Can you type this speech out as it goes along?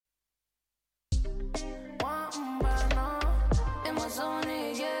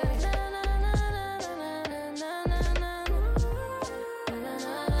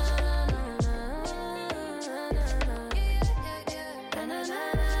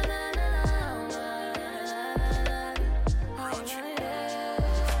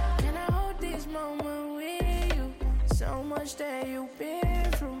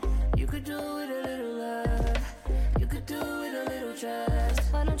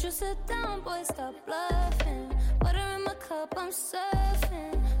you sit down, boy, stop bluffing. Water in my cup, I'm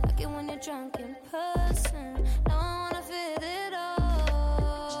surfing. Like it when you're drunk in person. Now I wanna feel it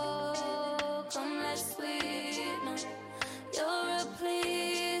all. Come, let's sweeten up. You're a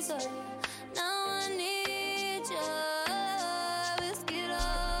pleaser. Now I need you. Let's get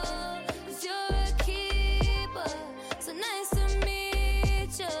up. 'Cause you're a keeper. So nice to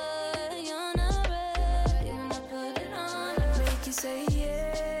meet you. You're not ready when I put it on. Make you say yeah.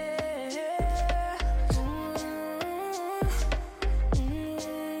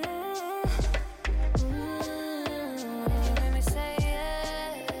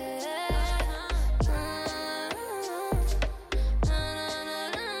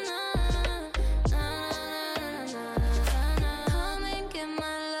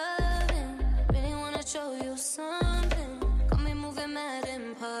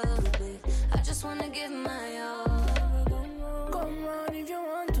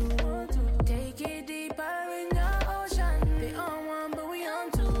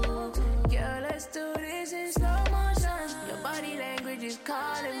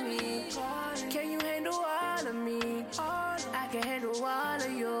 Calling me, can you handle all of me? I can handle all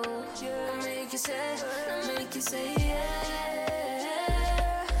of you. I'll make you say yeah.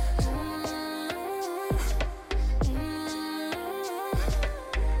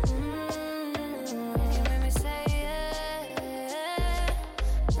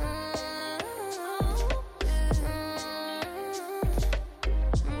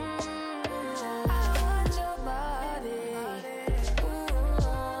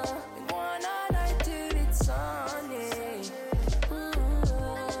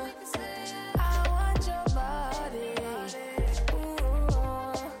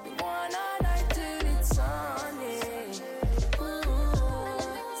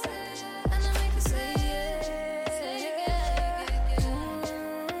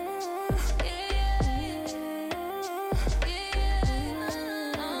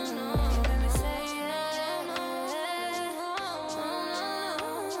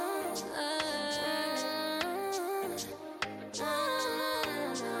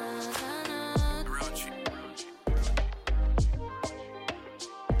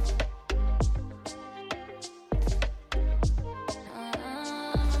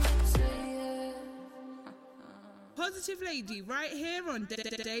 Lady right here on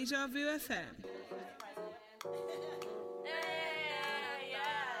Deja Vu FM.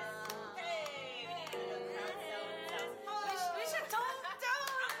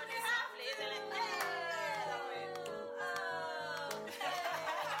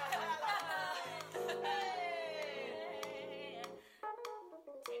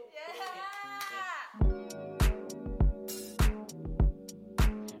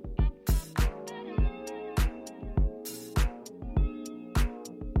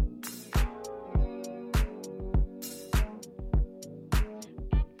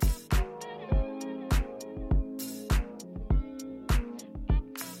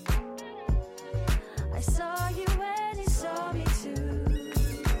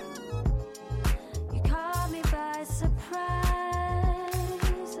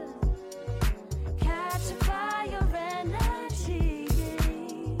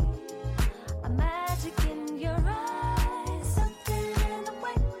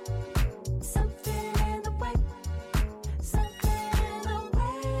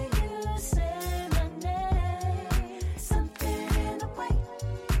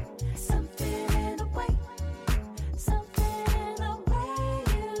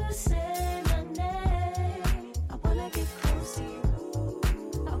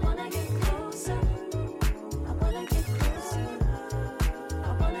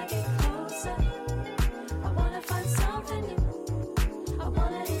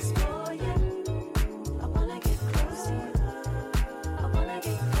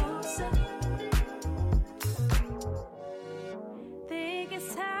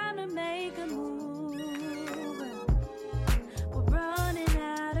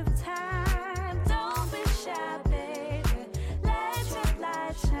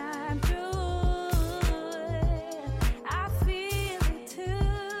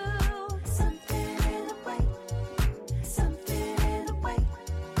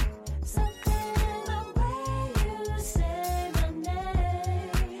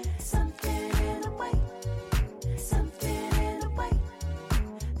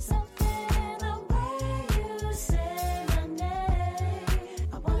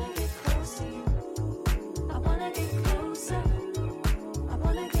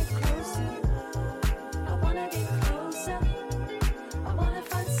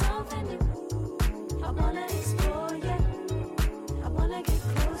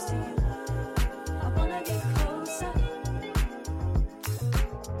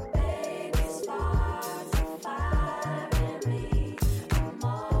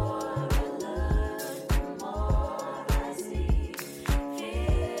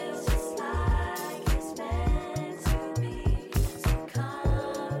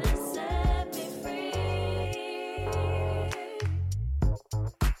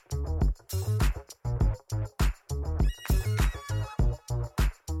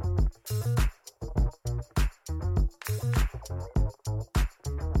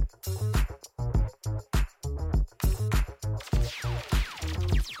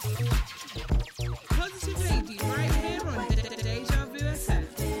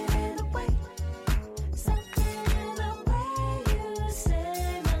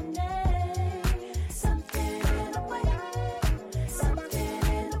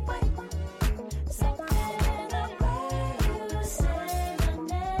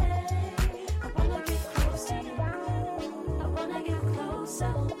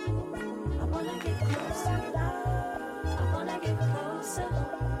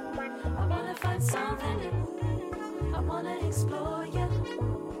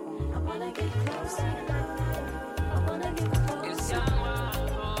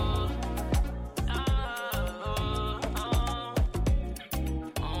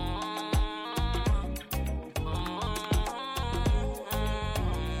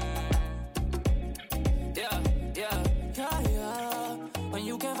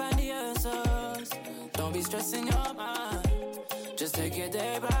 be stressing your mind. Just take it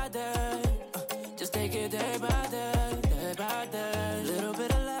day by day. Just take it day by day, day by day. Little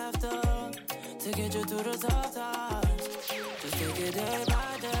bit of laughter to get you through the tough times. Just take it day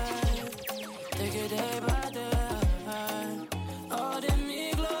by day. Take it day by day. Holding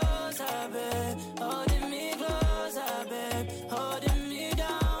me closer, babe. Holding me closer, babe. Holding me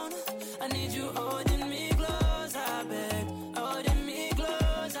down. I need you holding me closer, babe. Holding me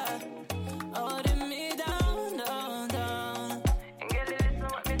closer. Holding me down, down, down. And get a listen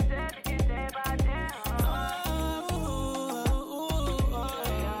what me say, take it day by day.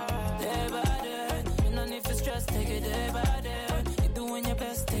 Day by day. You no need for stress, take it day by day. You're doing your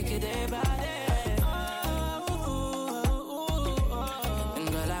best, take it day by day.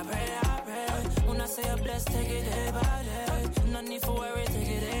 Say a bless, take it day by day. No need for worry, take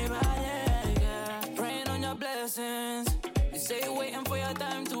it day by day. Yeah. Praying on your blessings. You say you're waiting for your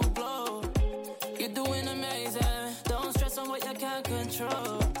time to blow. You're doing amazing. Don't stress on what you can't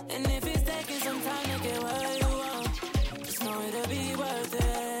control. And if it's taking some time to get where you want, just know it'll be worth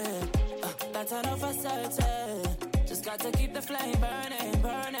it. That's enough for certain. Just got to keep the flame burning,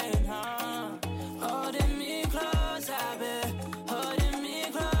 burning, huh? Holding me closer, babe. Holding me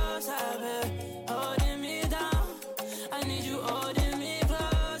closer, babe. Holding me down, I need you holding me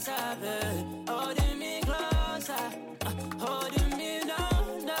closer, babe. Holding me closer, holding me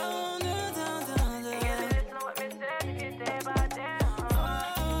down, down, down, down, down, down. Yeah, listen what me say, take it day by day.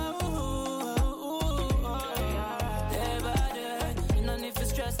 Day by day, you no need for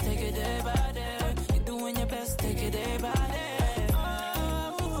stress, take it day by day. You're doing your best, take it day by day.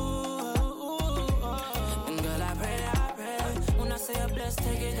 And girl, I pray, when I say a bless,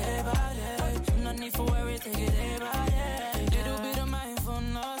 take it day by day. No need for worry, take it day by day. Little bit of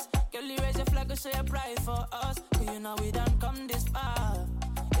mindfulness. Girl, you raise your flag and say a pride for us. Cause you know we done come this far.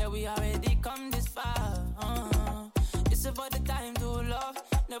 Yeah, we already come this far. It's about the time to love.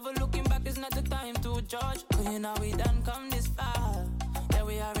 Never looking back is not the time to judge. Cause you know we done come this far. Yeah,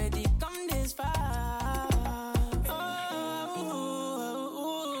 we already come this far.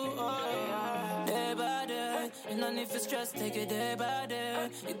 Day by day. You no need for stress, take it day by day.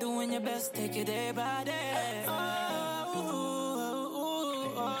 You're doing your best, take it day by day.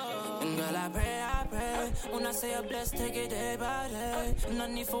 And girl, I pray, when I say a bless, take it day by day. No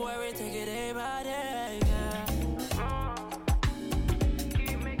need for worry, take it day by day, yeah.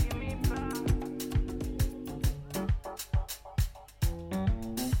 Keep making me proud.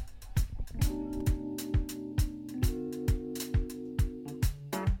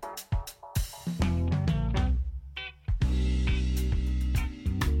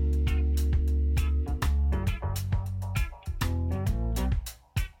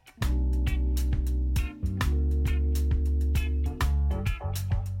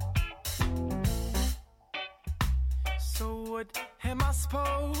 What am I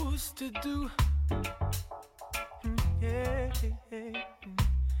supposed to do? Yeah,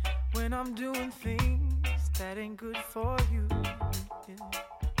 when I'm doing things that ain't good for you. Yeah.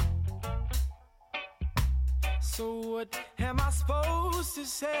 So what am I supposed to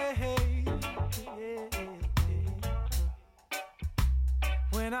say?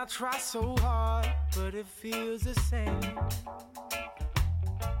 When I try so hard, but it feels the same.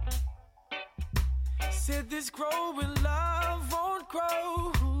 Said this growing love won't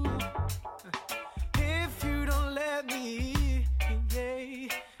grow if you don't let me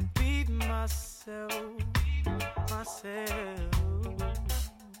be myself.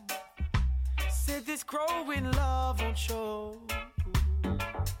 Said this growing love won't show.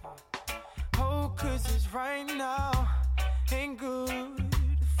 Oh, 'cause it's right now ain't good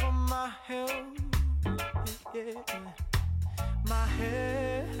for my health. My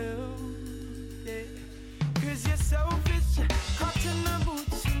health. Yeah. 'Cause you're selfish, caught in the mood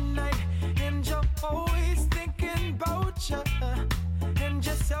tonight, and you're always thinking about you. And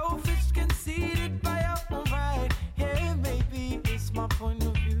you're selfish, conceited by your own right. Yeah, maybe it's my point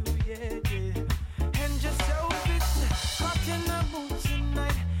of view, yeah. And you're selfish, caught in the mood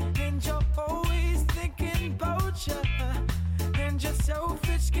tonight, and you're always thinking about you. And you're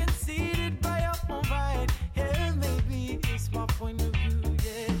selfish, conceited by your own right. Yeah, maybe it's my point of view,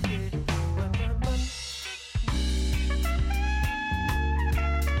 yeah.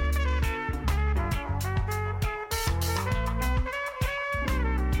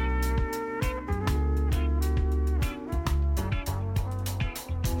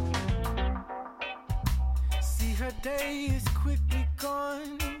 Her day is quickly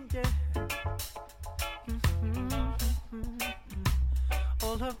gone, yeah.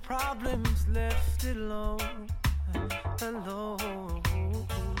 All her problems left alone.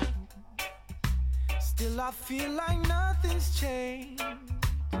 Still I feel like nothing's changed.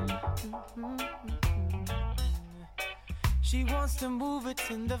 She wants to move it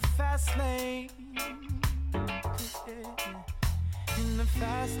in the fast lane. In the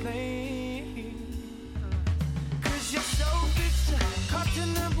fast lane. Cause you're selfish, caught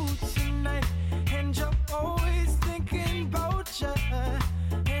in the mood tonight. And you're always thinking about you.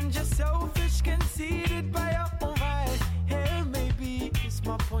 And you're selfish, conceited by your own right. Yeah, maybe it's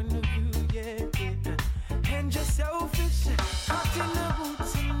my point of view, yeah. And you're selfish, caught in the mood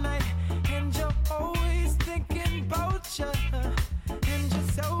tonight. And you're always thinking about you. And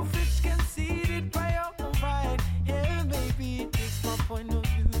you're selfish, conceited by your own right. Yeah, maybe it's my point of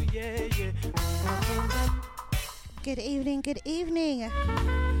view, yeah. Good evening,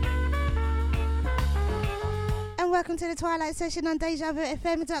 and welcome to the Twilight session on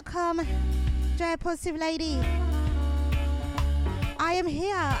DejaVuFM.com. Drea Positive Lady. I am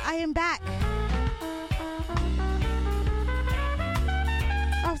here, I am back.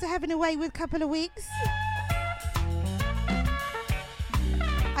 After having a wait with a couple of weeks.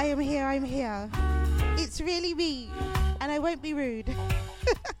 I am here. It's really me, and I won't be rude.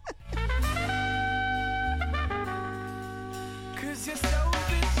 Cause you're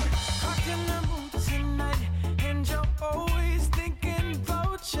selfish, caught in the mood tonight, and you're always thinking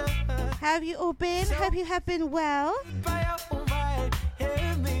about you. How have you all been? Hope you have been well. By your own right,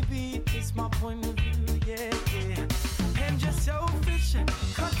 yeah, maybe it's my point of view, yeah. And you're selfish,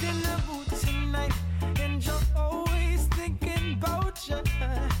 caught in the mood tonight, and you're always thinking about you.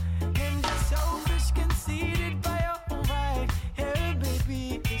 And you're selfish, conceited by your own right, yeah,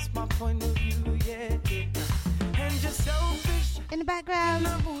 maybe it's my point of view, yeah. And you're selfish. In the background,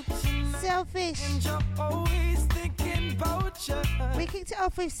 Selfish. And you're always thinking about you. We kicked it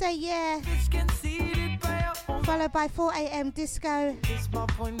off with Say Yeah, followed by 4 a.m. Disco,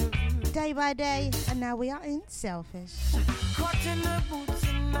 Day by Day, and now we are in Selfish. Caught in the mood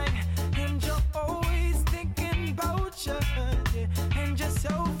tonight, and you're always thinking about you. And you're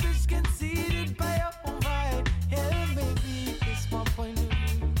selfish, conceited by your own right. Yeah, maybe it's my point of view.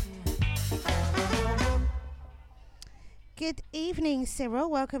 Good evening, Cyril.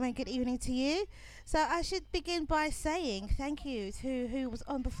 Welcome and good evening to you. So I should begin by saying thank you to who was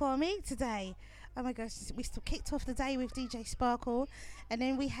on before me today. Oh my gosh, we still kicked off the day with DJ Sparkle, and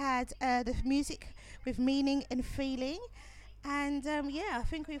then we had the music with Meaning and Feeling, and yeah, I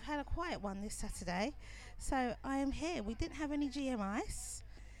think we've had a quiet one this Saturday. So I am here. We didn't have any GMIs,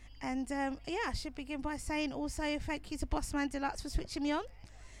 and yeah, I should begin by saying also thank you to Bossman Deluxe for switching me on.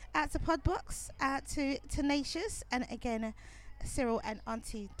 Out to Podbox, out to Tenacious, and again, Cyril and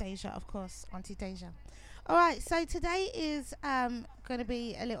Auntie Deja, of course, Auntie Deja. All right, so today is going to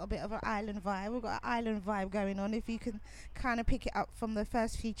be a little bit of an island vibe. We've got an island vibe going on, if you can kind of pick it up from the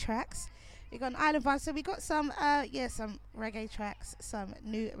first few tracks. We've got an island vibe, so we got some, some reggae tracks, some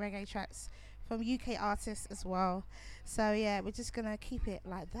new reggae tracks from UK artists as well. So yeah, we're just going to keep it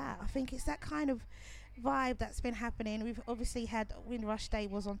like that. I think it's that kind of vibe that's been happening. We've obviously had Windrush Day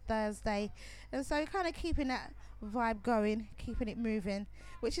was on Thursday, and so kind of keeping that vibe going, keeping it moving,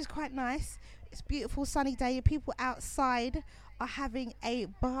 which is quite nice. It's a beautiful sunny day. People outside are having a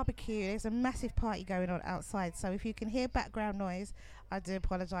barbecue. There's a massive party going on outside, so if you can hear background noise, I do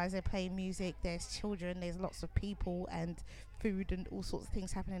apologize. They're playing music, there's children, there's lots of people and food and all sorts of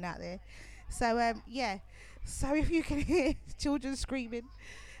things happening out there. So yeah, so if you can hear children screaming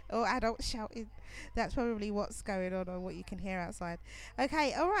or adults shouting, that's probably what's going on or what you can hear outside.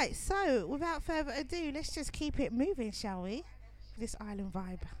 Okay, all right, so without further ado, let's just keep it moving, shall we? This island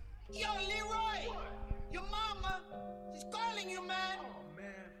vibe. Yo, Leroy, your mama, she's calling you, man. Oh,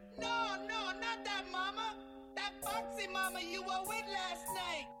 man. No, not that mama. That foxy mama you were with last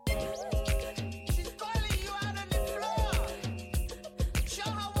night. She's calling you out on the floor. Show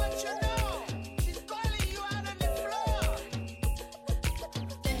her what you know. She's calling you out on the floor.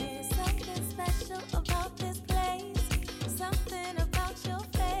 There's something special about this place. Something about your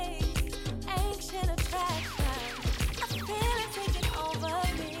face. Ancient attraction. I feel it taking over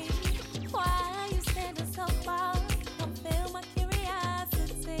me. Why are you standing so far? Don't feel my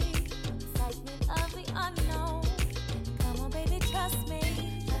curiosity. Excitement of the unknown. Come on, baby, trust me.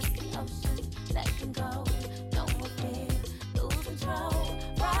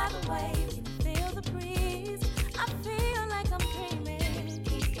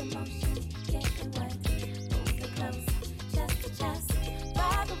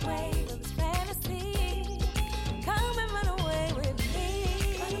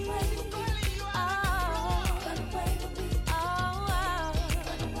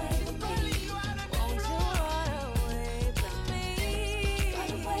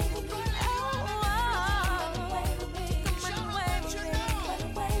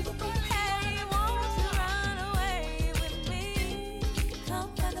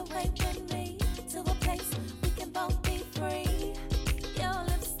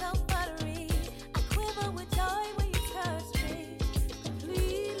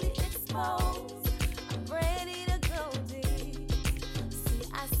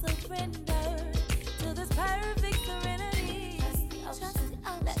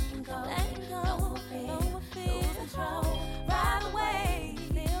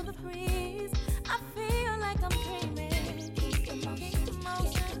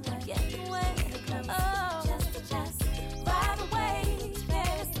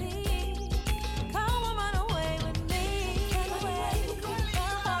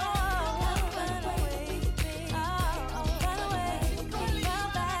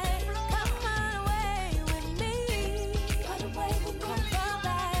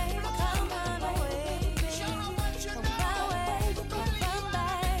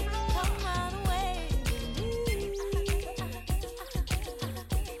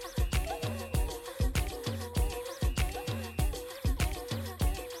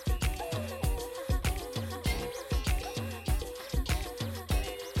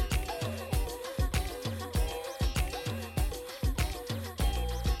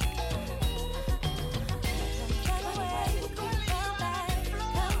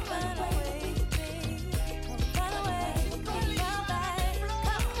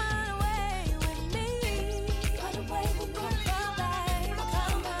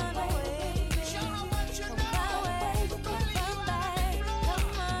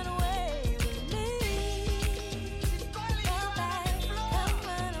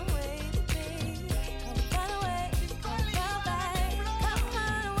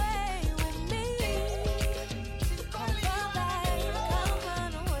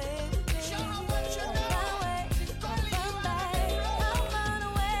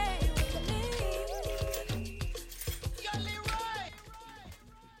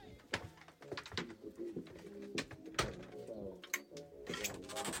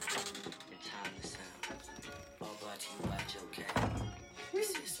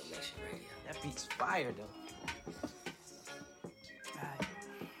 fire though. Alright.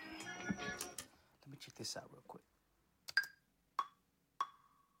 Let me check this out real quick.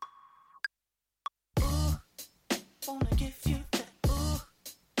 Ooh, wanna give you that ooh,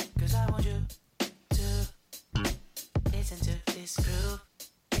 'cause I want you to listen to this groove.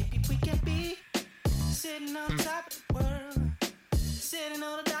 Maybe we can be sitting on top of the world, sitting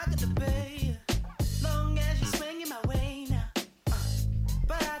on the dock of the bay, long as you're swinging my way now.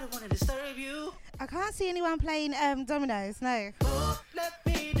 But I don't wanna disturb you. I can't see anyone playing dominoes, no. Oh, let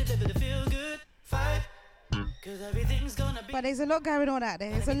me deliver the feel good fight, 'cause everything's gonna be. But there's a lot going on out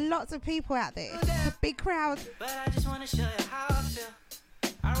there. There's a lot of people out there. It's a big crowd. But I just wanna show you how I feel.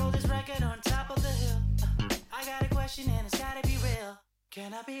 I roll this record on top of the hill. I got a question and it's gotta be real.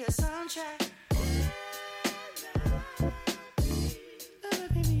 Can I be a soundtrack?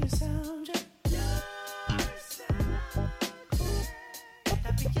 Let me be a soundtrack. Can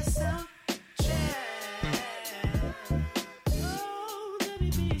I be your soundtrack? Oh, let me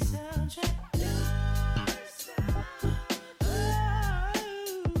be a soundtrack.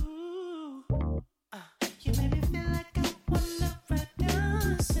 You made me feel like I wanna write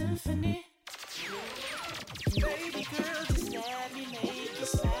down a symphony. Baby girl, just let me make you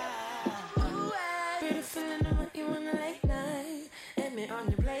smile. Pretty feeling of what you want a late night. Add me on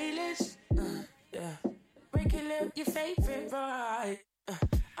your playlist. Yeah. Break it up, your favorite right.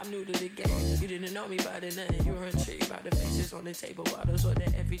 I'm new to the game. You didn't know me by the name. You were intrigued by the faces on the table. Bottles on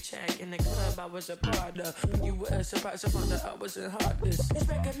every check. In the club, I was a part of. You were surprised to find out I wasn't heartless. It's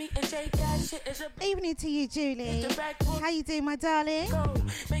back me and Jay, that shit is a Evening to you, Julie. How you doing, my darling? go.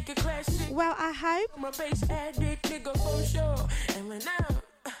 Make a classic. Well, I hope. My face addict, nigga, for sure. And when I'm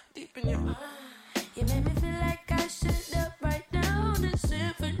deep in your you made me feel like I should up right down the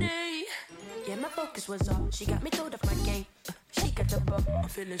symphony. Yeah, my focus was off. She got me told off my game. She got the bug. I'm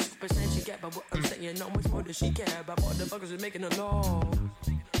feeling super sad. She got by what I'm saying. No much more than she care about. Motherfuckers is making a law.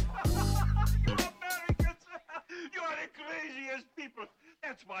 You are the craziest people.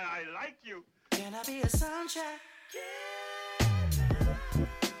 That's why I like you. Can I be a soundtrack? Yeah.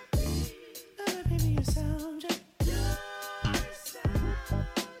 Let me be a soundtrack.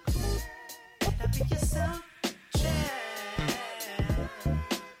 Can I be your soundtrack?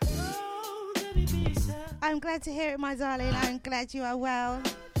 Oh, let me be a soundtrack. I'm glad to hear it, my darling. I'm glad you are well.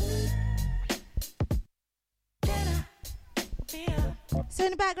 Can I be a So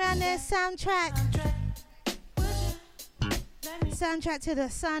in the background there's soundtrack. soundtrack? Would you let me Soundtrack to the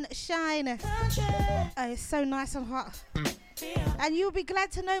sunshine. soundtrack? Oh, it's so nice and hot. Be a And you'll be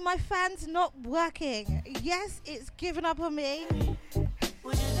glad to know my fan's not working. Yes, it's given up on me.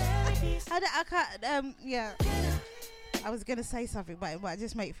 would you let me be I can't, yeah. I was going to say something, but it might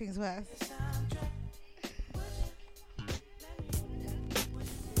just make things worse. soundtrack?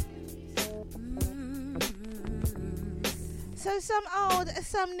 So some old,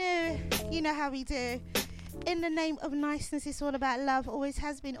 some new, you know how we do. In the name of niceness, it's all about love. Always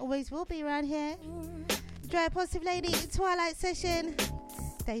has been, always will be around here. Drea, Positive Lady, Twilight Session,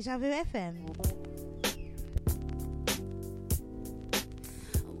 Deja Vu FM.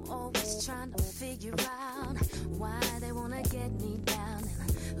 I'm always trying to figure out why they wanna get me down. And I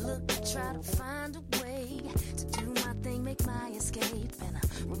look, try to find a way to do my thing, make my escape. And I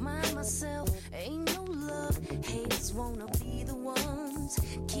remind myself, ain't no love. Haters wanna be the ones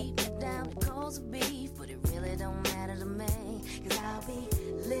keep me down and cause a beef, but it really don't matter to me. 'Cause I'll be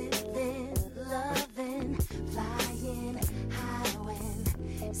living, loving, flying,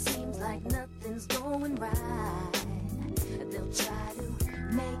 highwing. Seems like nothing's going right. They'll try to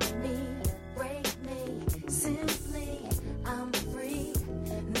make me, break me. Simply, I'm free.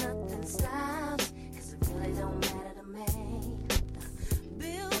 Nothing stops, 'cause it really don't matter to me.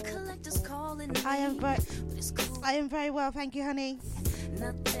 Bill collectors calling me. I am but it's cool. I am very well, thank you, honey.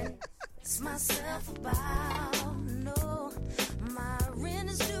 Nothing it's myself about. No, my rent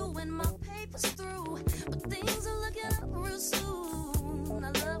is due and my paper's through, but things are looking up real soon.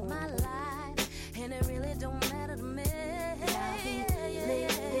 I love my life, and it really don't matter to me.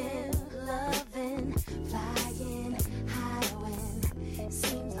 Living, loving, flying, highwing.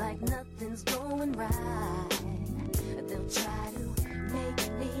 Seems like nothing's going right. They'll try to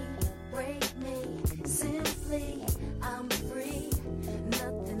make me, break me. Simply, I'm free.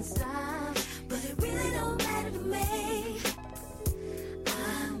 Nothing stops, but it really don't matter to me.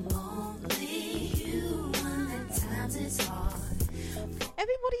 I'm only human. At times it's hard.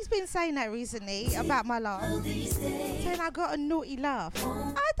 Everybody's been saying that recently about my laugh. These days, Saying I got a naughty laugh.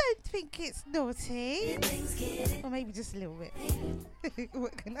 I don't think it's naughty. things get Or maybe just a little bit.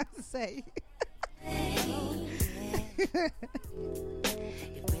 What can I say?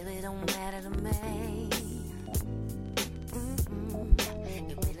 it really really don't matter to me.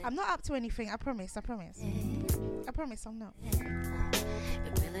 I'm not up to anything. I promise. I promise. I promise I'm not. It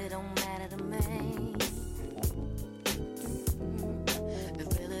really don't matter to me.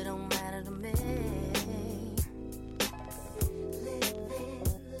 It really don't matter to me. Living,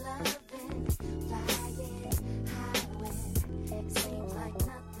 loving, flying, highway. It seems like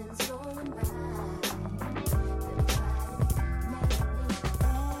nothing's going right.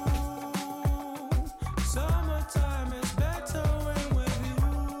 Summertime is better when with you.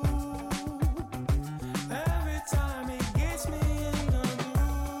 Every time it gets me in the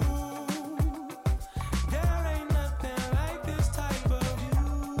mood. There ain't nothing like this type of you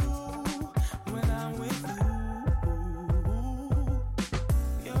when I'm with you.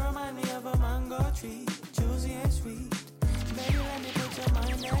 You remind me of a mango tree, juicy and sweet. Baby, let me put your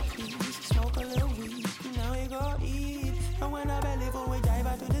mind at peace. Smoke a little weed, now we go eat. And when I belly full, we dive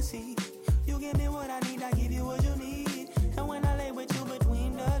out to the sea. You give me what I need, I give you what you need. And when I lay with you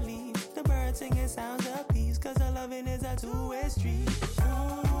between the leaves, the birds singing sounds of peace. Cause the loving is a two-way street.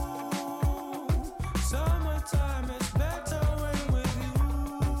 Ooh, summertime is better when with you.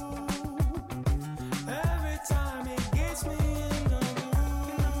 Every time it gets me in the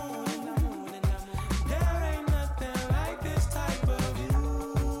mood. There ain't nothing like this type of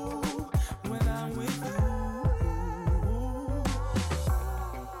you when I'm with you.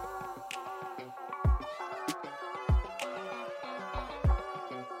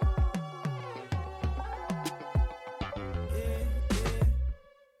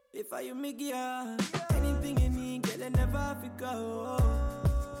 If I you make ya, anything you need, girl, I never have to go.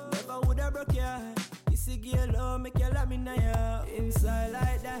 Never would have broke ya. You see, girl, make you love me now. Inside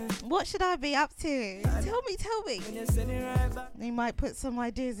like that. What should I be up to? Tell me. When you send it right back. You might put some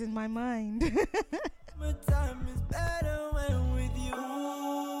ideas in my mind. Summertime is better when with you.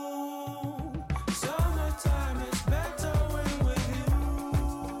 Summertime is better when with you.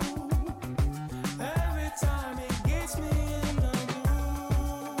 Every time it gets me in the mood.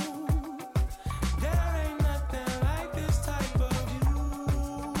 There ain't nothing like this type of you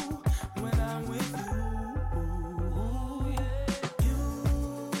when I'm with you.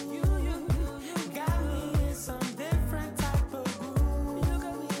 You got me in some different type of groove.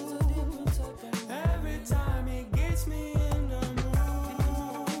 Every time it gets me in the mood.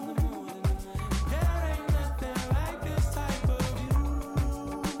 There ain't nothing like this type of you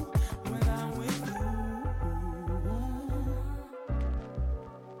when I'm with you.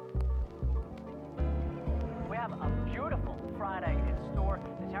 We have a beautiful Friday in store.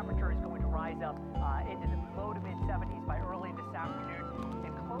 The temperature is going to rise up into the low to mid 70s by early this afternoon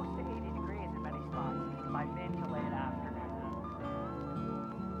and close to 80 degrees in many spots by mid to late afternoon.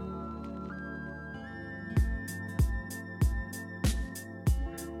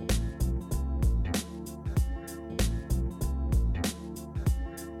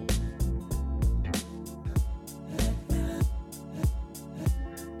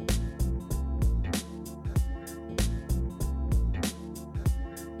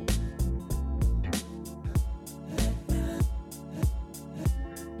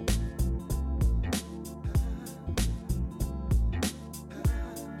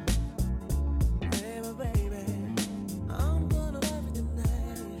 Baby, I'm gonna love you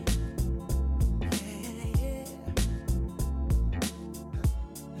tonight. Yeah.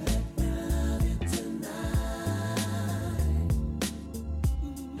 Let me love you tonight.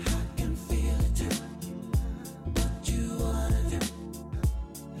 I can feel it too. What you wanna do?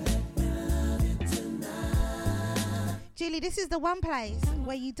 Let me love you tonight. Julie, this is the one place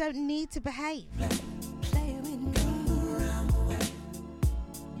where you don't need to behave.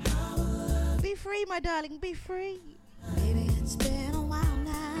 Be free, my darling, be free. Baby, it's been a while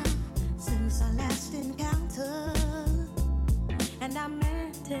now since our last encounter, and I'm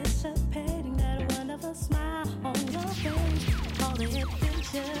anticipating that wonderful smile on your face. All the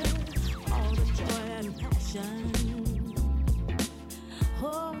adventure, all the joy and passion.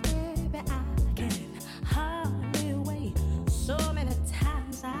 Oh, baby, I can hardly wait. So many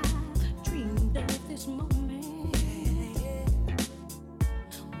times I've dreamed of this moment.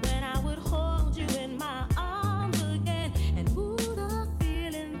 When I would hold you in my arms again, and ooh, the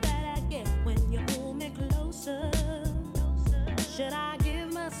feeling that I get when you hold me closer. Should I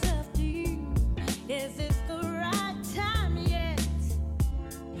give myself to you? Is this the right time yet?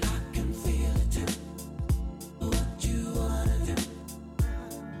 I can feel it too. What you wanna do?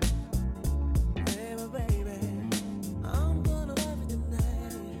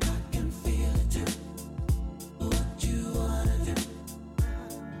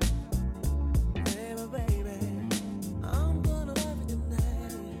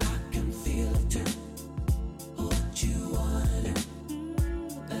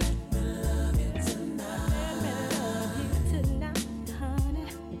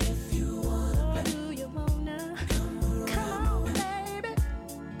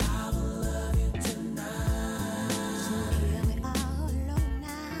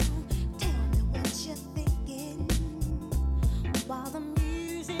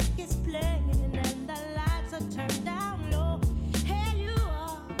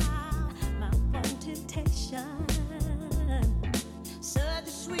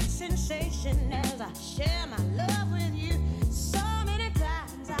 sensation as I share my love with you. So many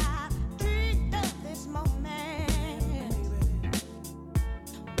times I dreamed of this moment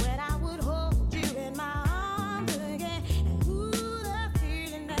when I would hold you in my arms again. And ooh, the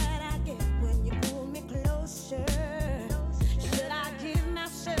feeling that I get when you pull me closer. Should I give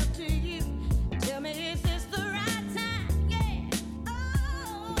myself to you? Tell me, is this the right time? Yeah.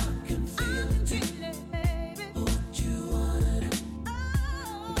 Oh, I can feel it, baby. What you wanna do?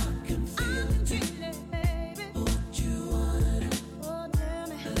 Oh, I can feel it, baby. What you wanna do? Oh, tell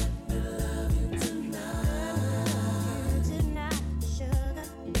me. Let me love you tonight. Tonight, sugar.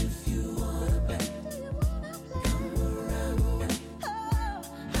 If you wanna play, come around the way. Oh,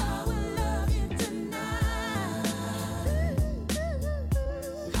 I will love you tonight.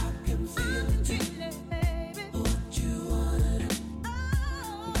 I can feel it, baby. What you wanna do? Oh,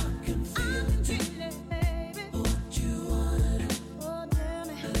 I can feel it, baby. What you wanna do? Oh, tell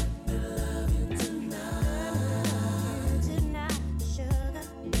me. Let me love you tonight. Tonight, sugar.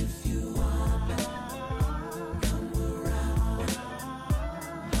 If you wanna play, come around.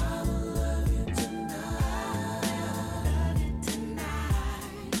 I will love you tonight.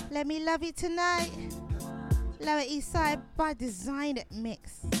 Let me love you tonight. Lower East Side by Design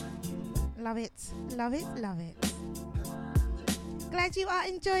Mix. Love it, love it, love it. Glad you are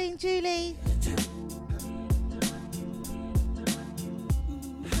enjoying, Julie.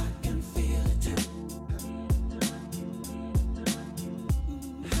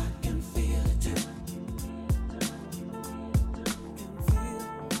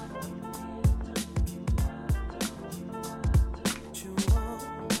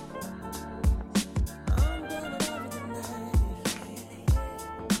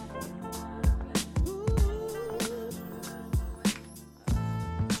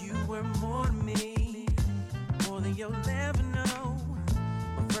 You were more to me, more than you'll ever know.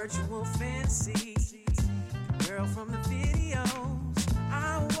 A virtual fantasy, girl from the videos.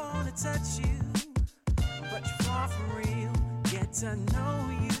 I wanna touch you, but you're far from real. Get to know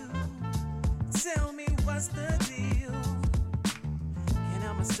you. Tell me what's the deal. Can't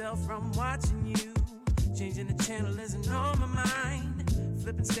help myself from watching you. Changing the channel isn't on my mind.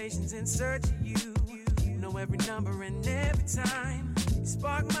 Flipping stations in search of you. Know every number and every time. You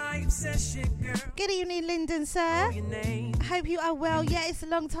spark my obsession, girl. Good evening, Lyndon, sir. I hope you are well. Yeah, it's a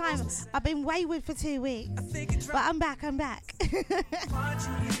long time. I've been wayward for 2 weeks, but I'm back. I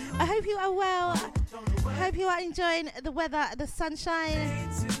hope you are well. I hope you are enjoying the weather, the sunshine.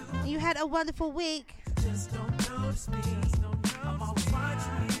 You had a wonderful week. Just don't notice me. I'm always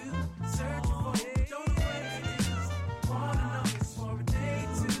watching you, searching for you. Don't know what it is. Wanna know this for a day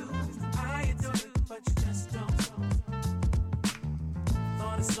too. I adore you, but you just don't.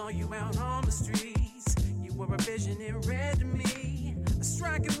 Thought I saw you out on the streets. You were a vision in red to me. A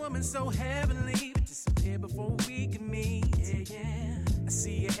striking woman so heavenly, but disappeared before we could meet. Yeah. I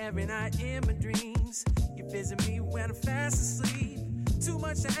see you every night in my dreams. You visit me when I'm fast asleep. Too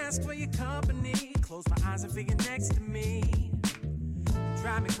much to ask for your company. Close my eyes and figure next to me.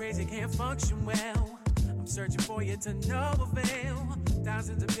 Drive me crazy, can't function well. I'm searching for you to no avail.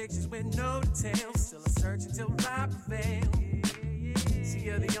 Thousands of pictures with no details. Still a search until I prevail. See,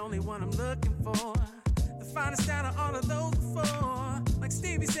 you're the only one I'm looking for. The finest out of all of those before. Like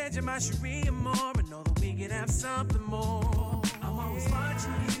Stevie said, you're my Cherie and more. I know that we can have something more. I'm always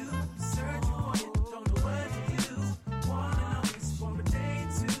watching you, searching for you. Don't know what to do. Wanna know this for a day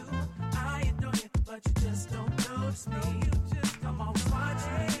too. I adore you, but you just don't notice me. I'm always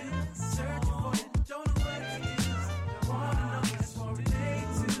watching you, searching for you. Don't know what to do. Wanna know this for a day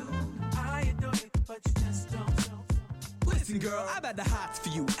too. I adore you, but you just don't. Listen, girl, I've had the hots for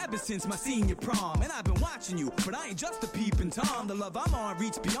you ever since my senior prom. And I've been watching you, but I ain't just a peeping Tom. The love I'm on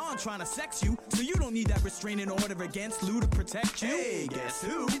reach beyond trying to sex you. So you don't need that restraining order against Lou to protect you. Hey, guess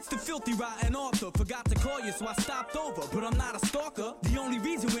who? It's the filthy rotten author. Forgot to call you, so I stopped over. But I'm not a stalker. The only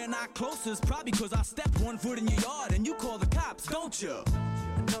reason we're not closer is probably because I stepped 1 foot in your yard and you call the cops, don't you?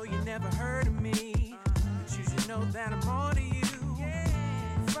 I know you never heard of me, but you should know that I'm on to you.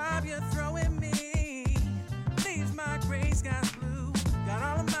 The vibe you're throwing me leaves my gray skies blue. Got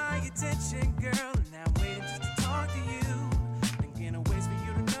all of my attention, girl, and now I'm waiting just to talk to you. Thinking of ways for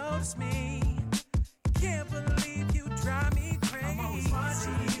you to notice me. Can't believe you drive me crazy. I'm always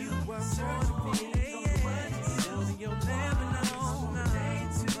watching you, searching for me. More than you'll ever know.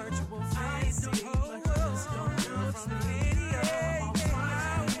 Virtual fantasy, but you just don't know from the video. I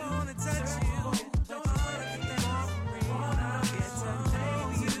wanna touch you. Don't wanna get that off me. Wanna get to know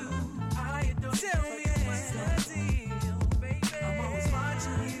you. I adore you. Tell me what's the deal, baby. I'm always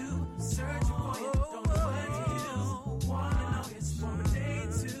watching you, searching for you.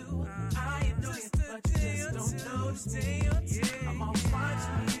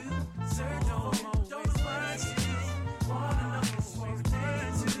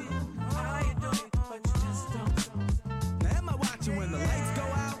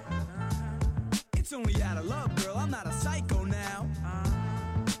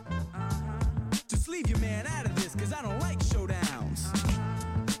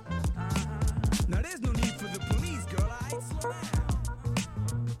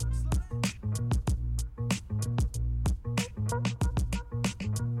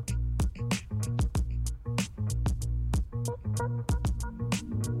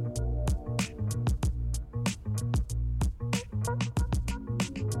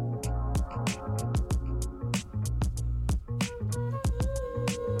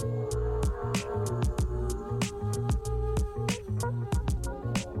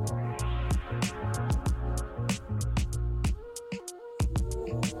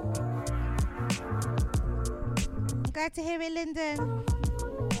 Glad to hear it, Lyndon.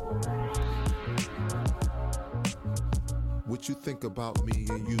 What you think about me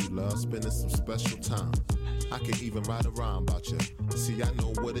and you, love? Spending some special time. I can even write a rhyme about you. See, I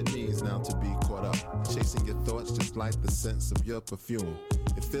know what it means now to be caught up. Chasing your thoughts just like the sense of your perfume.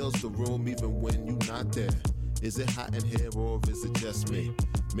 It fills the room even when you're not there. Is it hot in here or is it just me?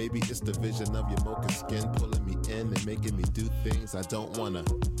 Maybe it's the vision of your mocha skin pulling me in and making me do things I don't wanna.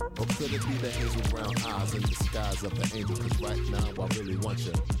 Or could it be the hazel brown eyes in the skies of the angel? Cause right now I really want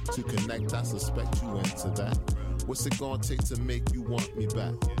you to connect. I suspect you into that. What's it gonna take to make you want me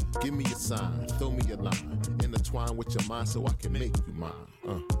back? Give me a sign, throw me a line, intertwine with your mind so I can make you mine.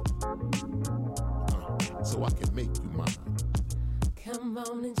 So I can make you mine. Come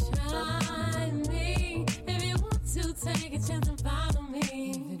on and try me. If you want to, take a chance and follow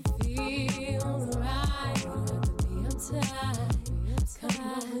me. If it feels right, you don't have to be uptight. Come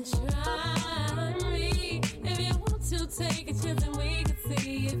on and try me. If you want to, take a chance and we can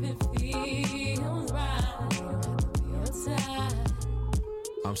see if it feels right. You don't have to be uptight.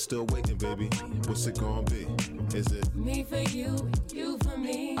 I'm still waiting, baby. What's it gonna be? Is it me for you, you for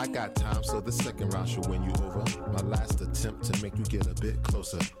me? I got time, so the second round should win you over. My last attempt to make you get a bit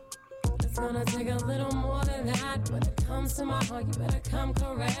closer. It's gonna take a little more than that. When it comes to my heart, you better come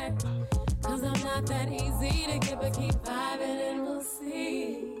correct. Cause I'm not that easy to get, but keep vibing and we'll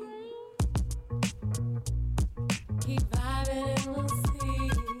see. Keep vibing and we'll see.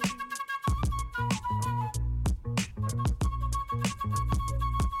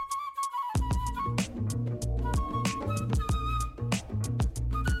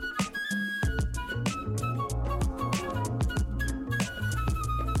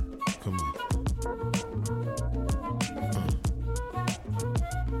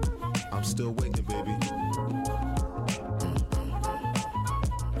 Still waiting, baby.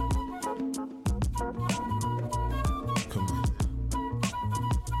 Come on.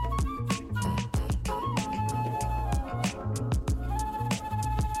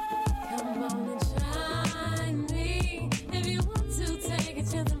 Come on and try me. If you want to, take a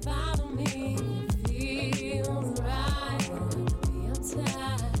chance and follow me. Feels right, you don't have to be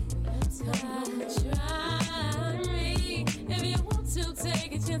uptight. Come on and try me. If you want to,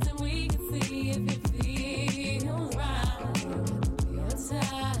 take a chance and we can see if it feels right. You don't have to be uptight.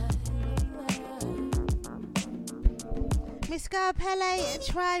 Miss Pele,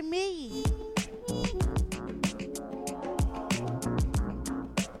 try me.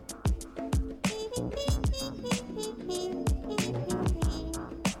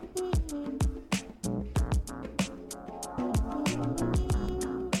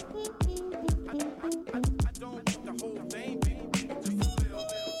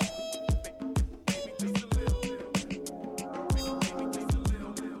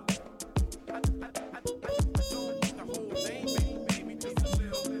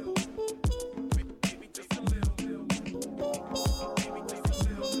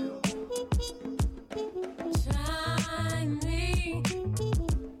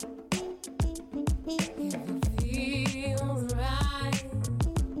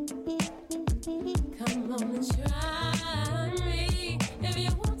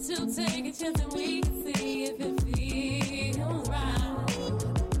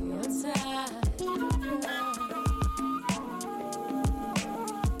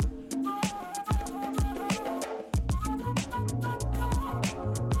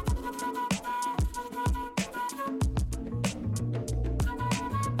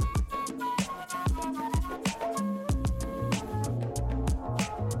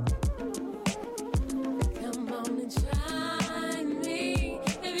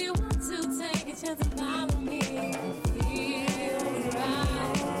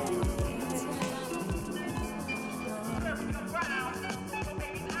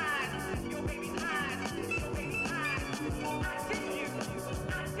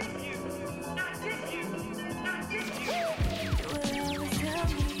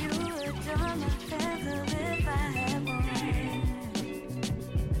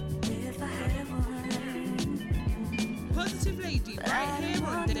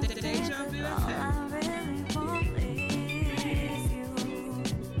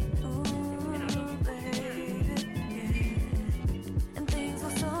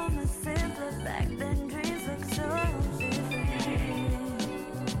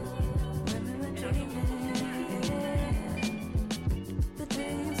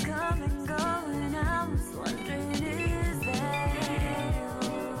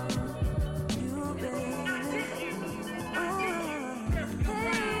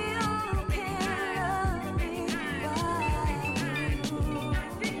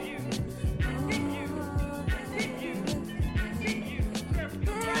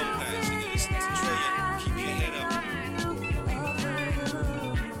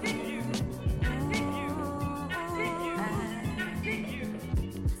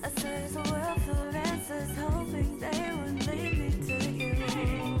 was hoping they would lead me to you.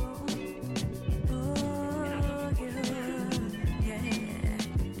 Ooh, you, yeah.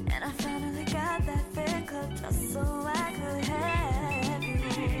 And I finally got that fan club just so I could have you.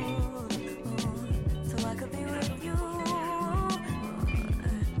 So I could be with you.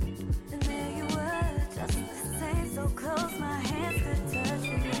 And there you were, just the same, so close my hands could touch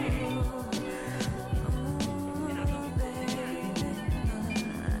you.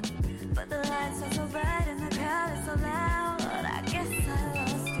 But the lights are so bright and the crowd is so loud. I guess I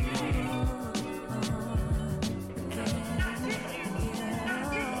lost you.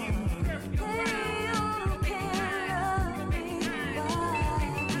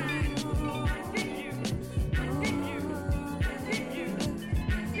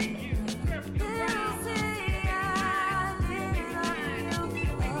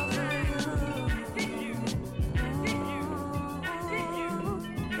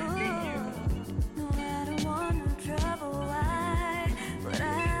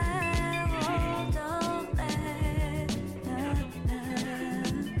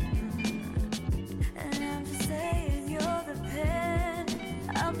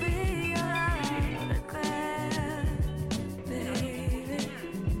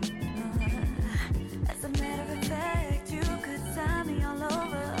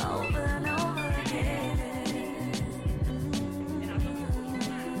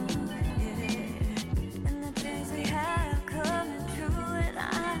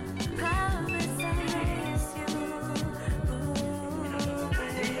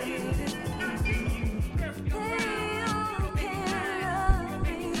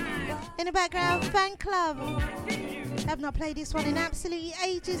 In the background, Fan Club. Have not played this one in absolutely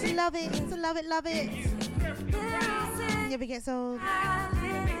ages. Love it, love it, love it. Never gets old.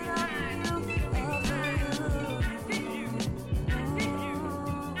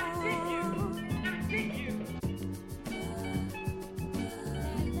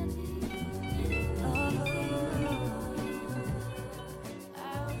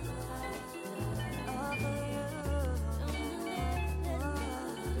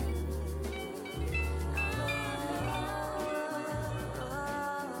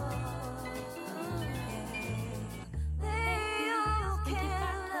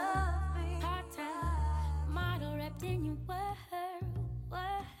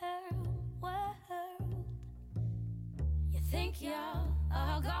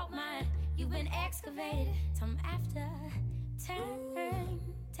 Excavated time after time.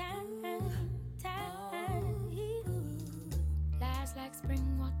 Lies like spring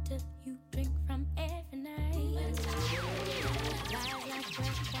water you drink from every night. Lies like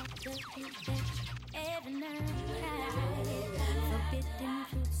fresh water you drink every night. Forbidden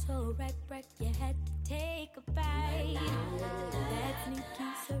fruit so ripe you had to take a bite. That sneaky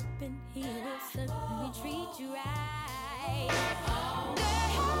serpent, he will certainly treat you right.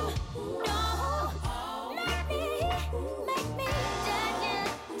 Girl, don't make me judge you.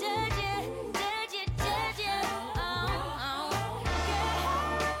 Girl,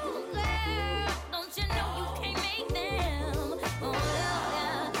 don't you know you can't make them?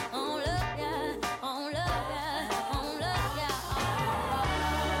 Love ya.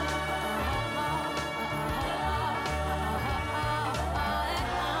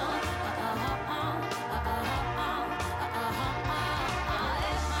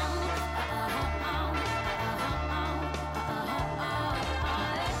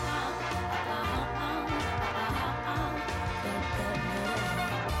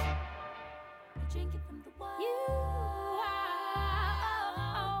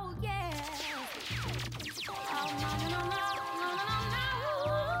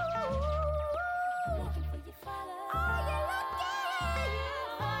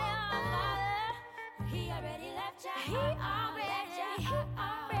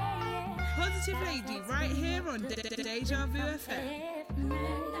 Positive Lady right here on Deja Vu FM.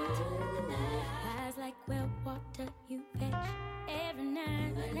 Eyes like well water you fetch every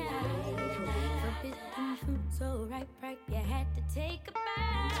night. Forbidden fruit so ripe you had to take a bite.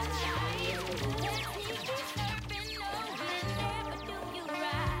 Sneaky serpent, no, will never do you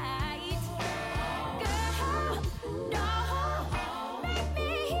right. Girl, don't make me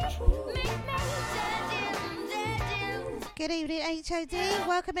judge you. Good evening, HOD.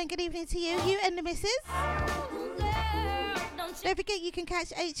 Welcome and good evening to you and the missus. Don't forget you can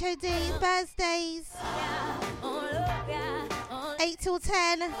catch HOD Thursdays 8 till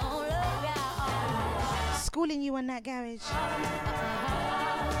 10. Schooling you on that garage.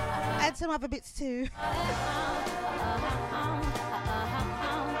 And some other bits too.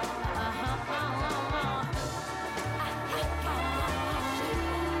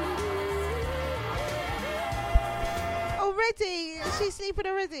 already? She's sleeping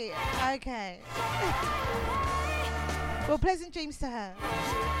already? Okay. Well, pleasant dreams to her.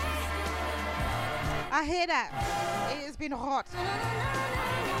 I hear that. It has been hot.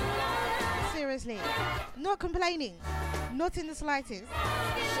 Seriously. Not complaining. Not in the slightest.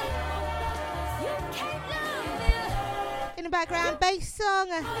 In the background, bass song.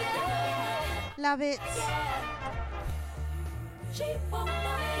 Love it.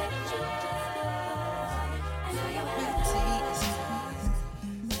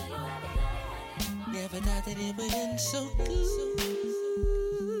 Never thought that it would end so good.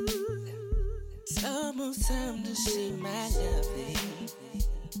 It's almost time to see my loving.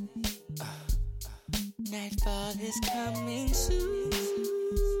 Nightfall is coming soon,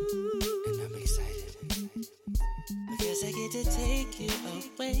 and I'm excited because I get to take you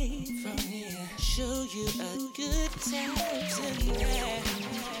away from here, show you a good time tonight.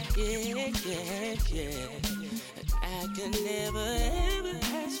 Yeah. I could never ever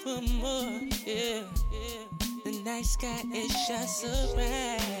ask for more. Yeah. The night sky is shine so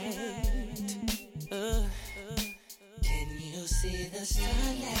bright. Can you see the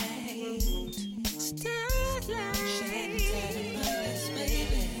starlight? Starlight shining down upon us,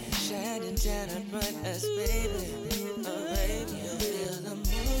 baby. Shining down upon us, baby. Oh, baby, you feel the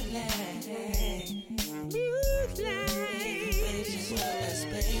moonlight. Making waves just for us,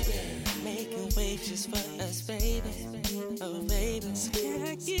 baby. Making waves just for us, baby. Oh, baby, so can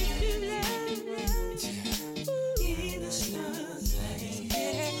I give you love? In the starlight.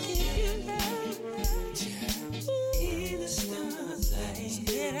 Can I give you love? In the starlight.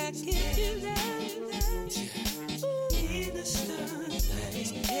 Can I give you love? In the starlight.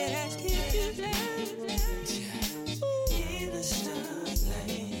 Can I give you love? In the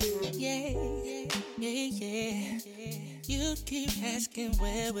starlight. Yeah. You keep asking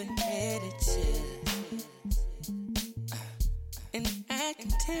where we're headed to, and I can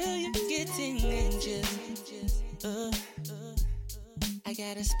tell you're getting anxious. I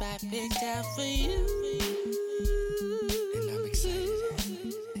got a spot picked out for you, and I'm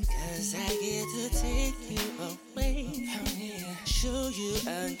excited because I get to take you away from here, show you a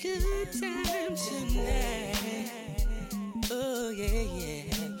good time tonight. Oh yeah.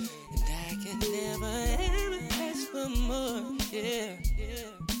 Never ever ask for more, yeah.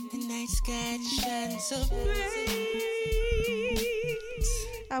 The night sky shines so bright.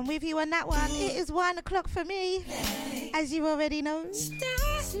 I'm with you on that one. It is 1 o'clock for me, as you already know.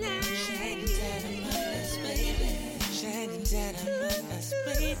 Stars shining down upon us, baby. Shining down upon us,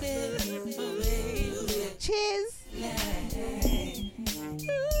 baby. Oh, baby. Cheers.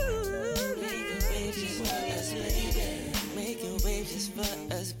 Making waves just for us, baby. Making waves just for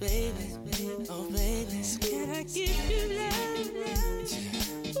us, baby. Oh, baby, so can I give you love?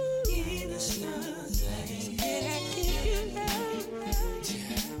 In the starlight. Can I give you love?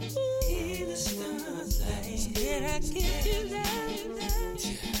 In the starlight. Can I give you love?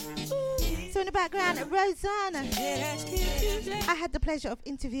 So in the background, Rosanna. I had the pleasure of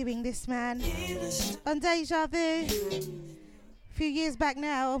interviewing this man on Deja Vu a few years back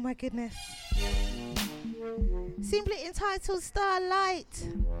now. Oh my goodness. Simply entitled Starlight.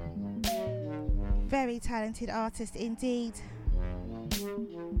 Very talented artist indeed.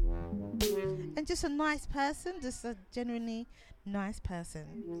 And just a nice person, just a genuinely nice person.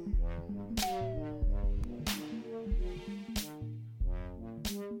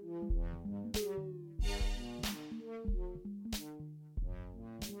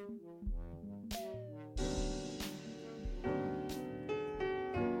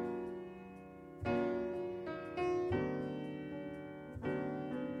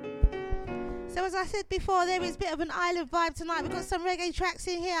 So as I said before, there is a bit of an island vibe tonight. We've got some reggae tracks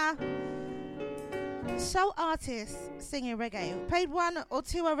in here. Soul artists singing reggae. Played 1 or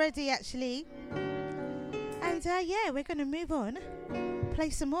 2 already actually. And yeah, we're going to move on. Play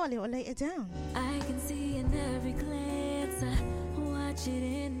some more a little later down. I can see in every glance, I watch it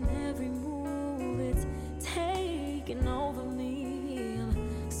in every move. It's taking over me.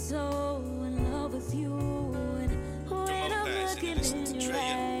 I'm so in love with you. And when I'm looking in your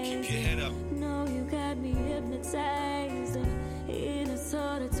eyes, keep your head up. No, you got me hypnotized. In a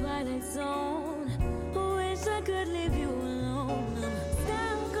sort of twilight zone. Wish I could leave you alone. I'm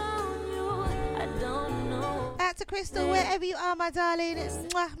stuck on you. I don't know. Out to Crystal, wherever you are, my darling.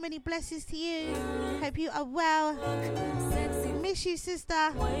 Mwah, many blessings to you. Hope you are well. Miss you,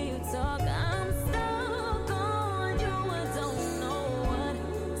 sister. When you talk, I'm stuck on you. I don't know what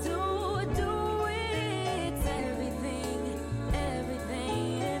to do. It's everything,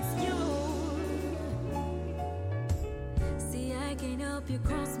 it's you. See, I can't help you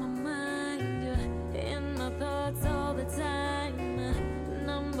cross my mind. You're in my thoughts all the the time.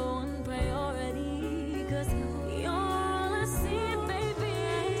 Number one priority, 'cause you're all I see, baby.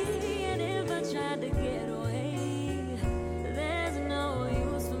 And if I tried to get away, there's no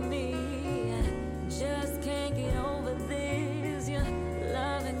use for me. Just can't get over this. Your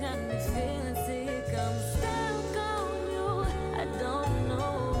loving got me feeling sick. I'm stuck on you. I don't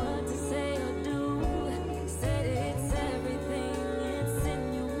know what to say or do. Said it's everything. It's in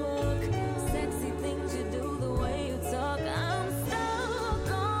your walk. Sexy things you do, the way you talk. I'm stuck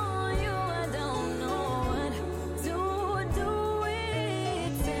on you. I don't know what to do.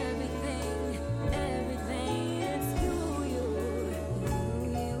 It's everything, everything. It's you.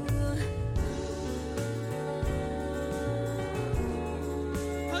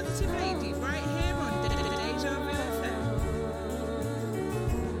 Positive Lady, right here on Deja Vu FM.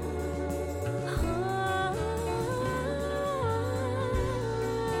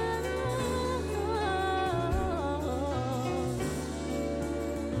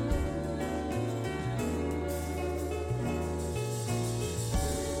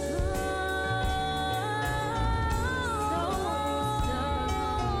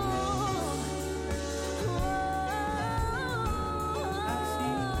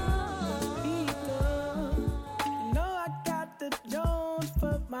 You know I got the Jones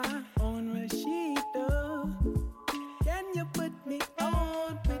for my own Rashida. Can you put me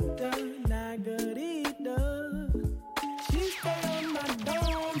on with the Nagarita? She stay on my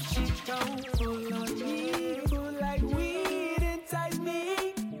dome, she gon' pull on me, pull like weed, entice me.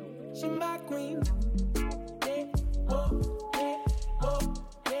 She my queen. Yeah, oh, yeah, oh,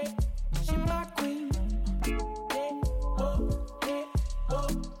 yeah. She my queen. Yeah, oh, yeah, oh,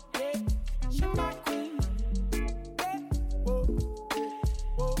 yeah. She my queen.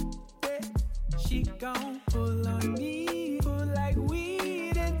 She gon' pull on me, pull like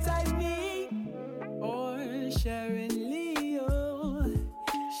weed, entice me. Or Sharon Leo,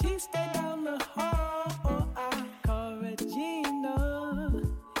 she stay down the hall, or I call Regina.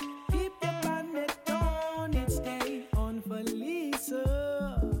 Keep your bonnet on, it stay on for Lisa.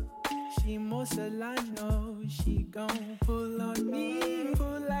 She Mussolano, she gon' pull on me,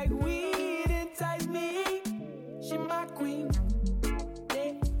 pull like weed, entice me. She my queen.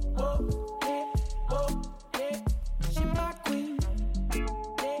 Yeah, oh, yeah, oh, yeah. She my queen.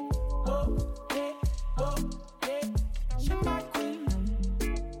 Yeah, oh, yeah, oh, yeah. She my queen.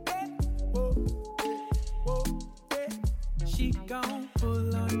 Yeah, oh, yeah, oh, yeah. She gon'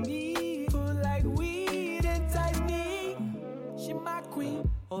 pull on me, pull like weed, entice me. She my queen.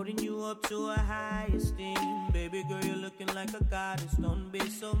 Holding you up to a high esteem. Baby girl, you're looking like a goddess. Don't be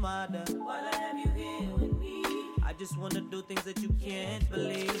so mad. While I have you here with me, I just wanna do things that you can't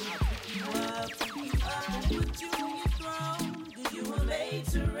believe. I'll pick you up, put you on your throne, 'cause you were made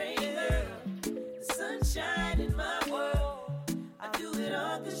to reign, girl. The sunshine in my world. I do it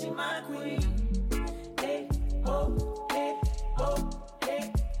all 'cause you're my queen. Hey, oh, hey, oh,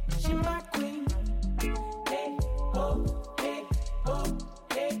 hey. She my queen. Hey, oh, hey, oh,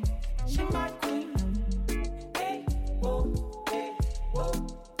 hey. She my queen. Hey, oh, hey, oh,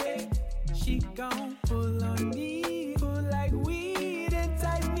 hey. She gon' pull on me, pull like weed,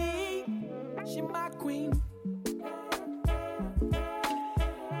 entice me. She my queen.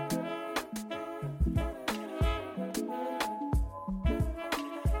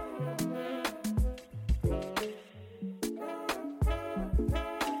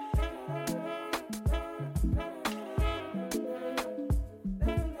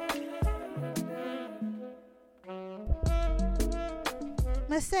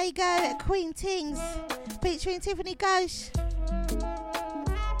 Masego, Queen Tings, featuring Tiffany Ghosh.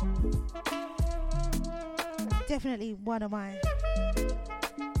 Definitely one of my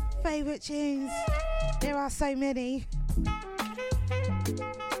favourite tunes. There are so many,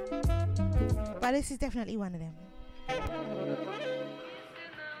 but this is definitely one of them.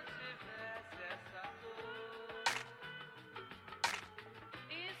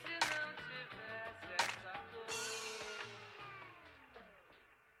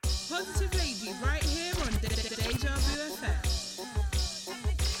 Positive Lady, right here on Deja Vu FM.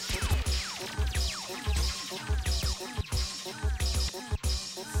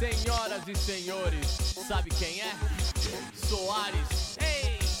 Senhoras e senhores, sabe quem é? Soares.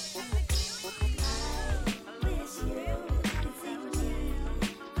 Ei!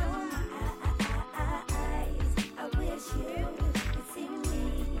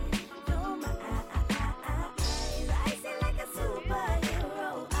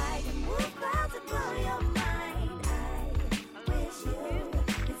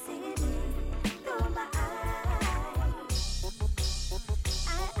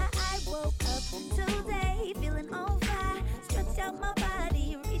 Today, feeling on fire. out my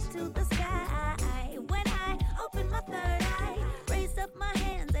body, reach to the sky. When I open my third eye, raise up my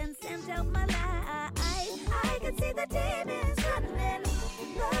hands and send out my light. I can see the demons running,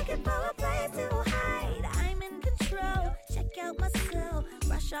 looking for a place to hide. I'm in control, check out my soul,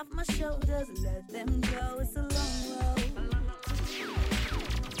 brush off my shoulders, let them go. It's a long road.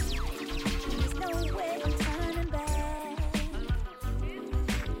 There's no way I'm turning back.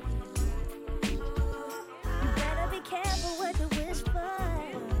 You better be careful what you wish for,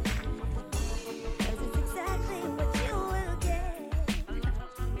 'cause it's exactly what you will get.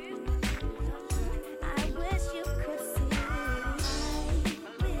 I wish you could see. I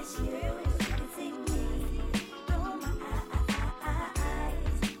wish you could see me through my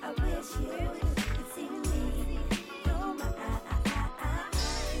eyes. I wish you could see me through my eyes.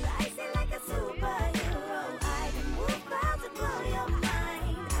 I see like a superhero. I can move clouds and blow your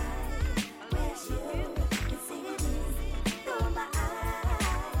mind. I wish you could see me through my eyes.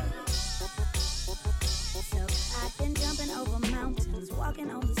 So I've been jumping over mountains, walking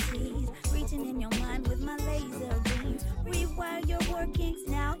on the seas, reaching in your mind with my laser beams. Rewire your workings,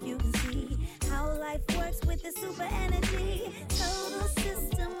 now you can see how life works with the super energy. Total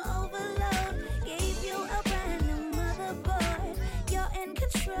system overload, gave you a brand new motherboard. You're in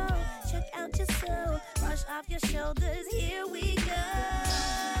control, check out your soul, brush off your shoulders, here we go.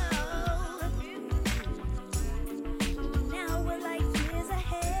 Now we're like years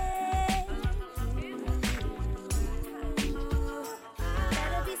ahead.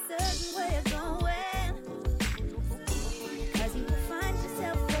 Better be certain where you're going, 'cause you will find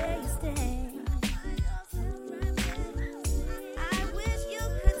yourself where you stand. I wish you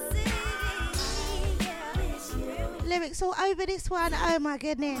could see, yeah. Wish you. Lyrics all over this one. Oh my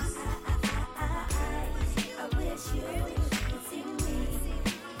goodness. I wish you could see me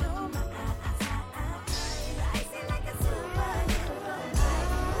through my eyes. I see like a superhero.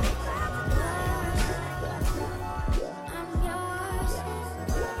 I'm yours.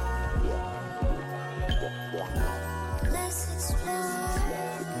 Let's explore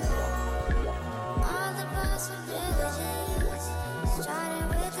all the possibilities. Starting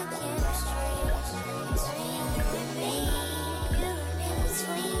with the chemistry between you and me.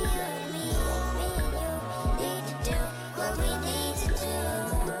 Between you and me, me and you need to do what we need to do.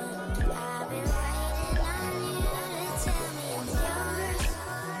 I've been waiting on you to tell me I'm yours,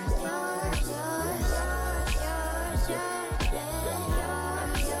 yours, yours, yours, yours,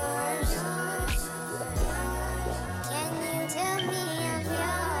 yours, yours. Can you tell me I'm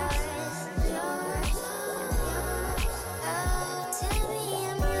yours, yours, yours? Oh, tell me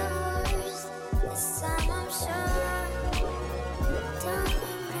I'm yours. This time I'm sure. Don't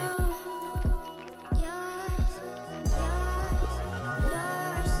know. Yours, yours,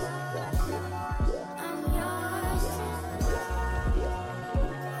 yours. I'm yours.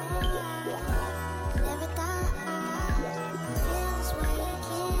 Never thought I'd feel this way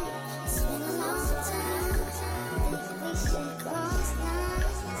again. It's been a long time. Think we should cross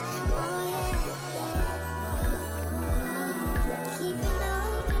lines. Oh yeah. Keep it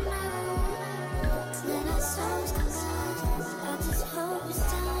open mind. Let our souls collide. I just hope it's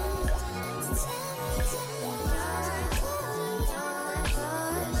time to tell me yours, yours, yours,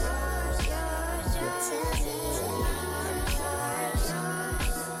 yours, yours. Tell me yours, yours.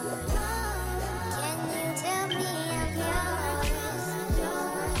 Can you tell me I'm yours,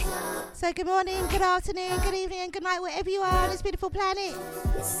 yours? So good morning, good afternoon, good evening and good night wherever you are on this beautiful planet.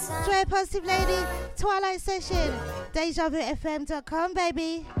 Drea Positive Lady, Twilight Session, DejaVuFM.com,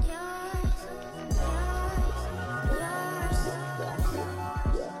 baby.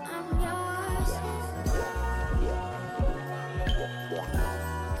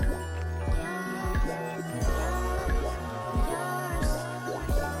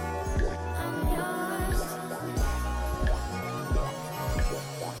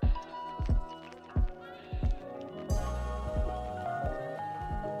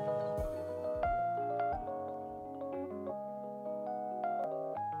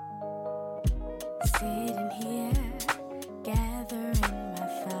 Sitting here, gathering my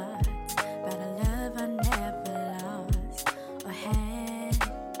thoughts about a love I never lost or had.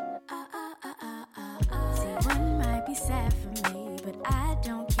 See, one might be sad for me, but I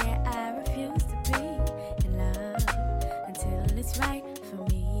don't care. I refuse to be in love until it's right for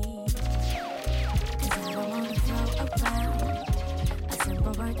me. 'Cause I don't want to throw around a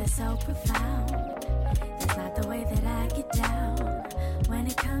simple word that's so profound. That's not the way that I get down when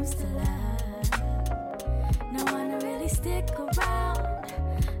it comes to love. No one to really stick around.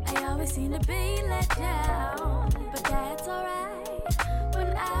 I always seem to be let down, but that's alright.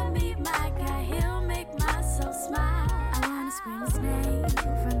 When I meet my guy, he'll make my soul smile. I wanna spend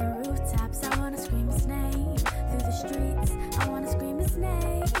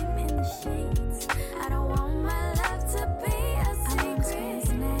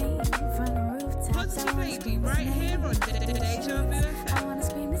Lady right here on Deja Vu FM. I wanna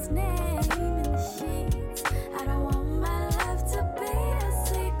scream his name in the sheets. I don't want my love to be a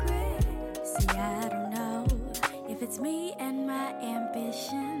secret. See, I don't know if it's me and my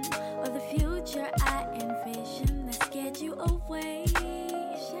ambition or the future I envision that scared you away.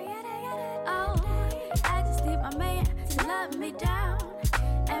 Oh, I just need my man to love me down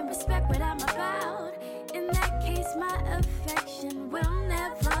and respect what I'm about. In that case, my affection will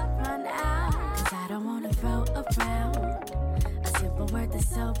never run out. 'Cause I don't wanna throw around a simple word that's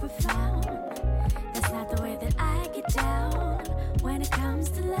so profound. That's not the way that I get down when it comes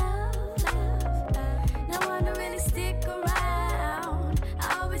to love. No one to really stick around.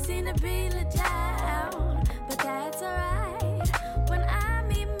 I always seem to be let down, but that's alright. When I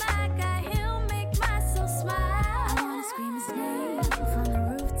meet my guy, he'll make my soul smile. I wanna scream his name from the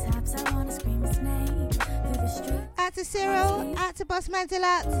rooftops. I wanna scream his name through the streets. Out to Cyril, out to Bossman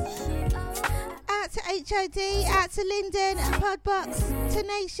Deluxe, out to HOD, out to Lyndon, Podbox,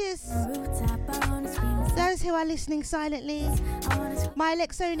 Tenacious, those who are listening silently, my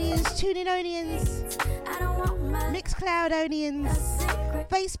Alexonians, TuneIn-onians, Mixcloud-onians,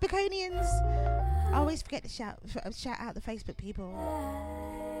 Facebook-onians. I always forget to shout out the Facebook people.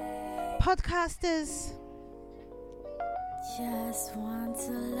 Podcasters. Just want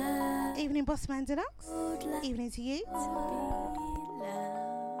to love. Evening, Bossman Deluxe. Evening to you.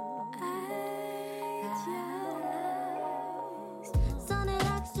 Sonny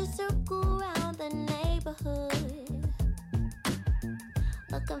likes to circle around the neighborhood,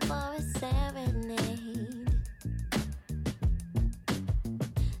 looking for a serenade.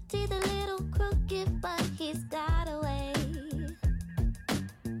 Teeth a little crooked, but he's got a way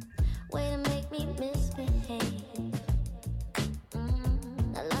to make me misbehave.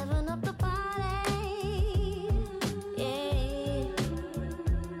 Liven up the party, yeah.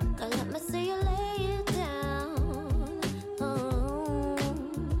 God, let me see you lay it down.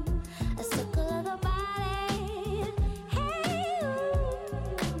 A circle of the body, hey.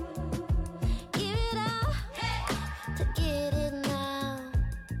 Give it up to get it now.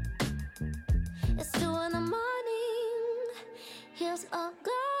 It's 2 in the morning, here's all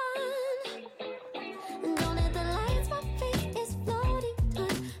gone. Don't need the lights, my face is floating to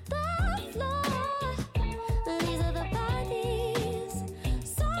the floor. These are the bodies,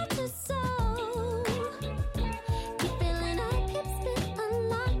 soul to soul. Keep filling up, keep spit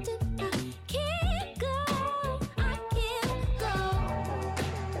unlocked, and I can't go, I can't go.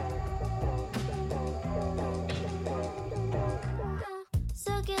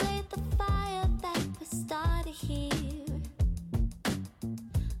 Circulate the fire that we started here.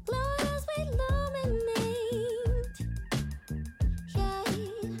 Glow as we illuminate. Yeah,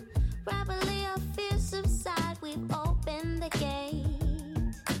 rapidly our fears subside. We've opened the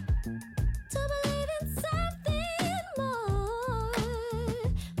gate to believe in something more.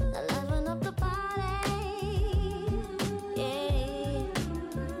 Liven up the party. Yeah,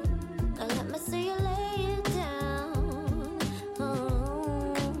 God, let me see you lay it down.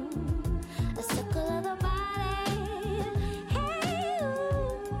 A circle of the body. Hey,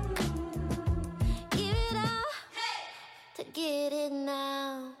 give it up to get it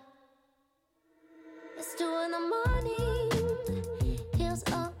now. It's 2 in the morning, here's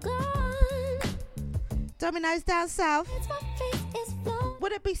all gone. Domino's down south. It's my face is flown.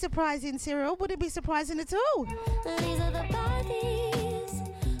 Would it be surprising, Cyril? Would it be surprising at all? These are the bodies,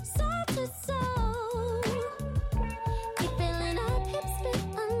 soul to soul. Keep filling up, hip spit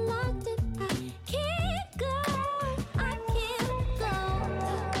unlocked, and I can't go, I can't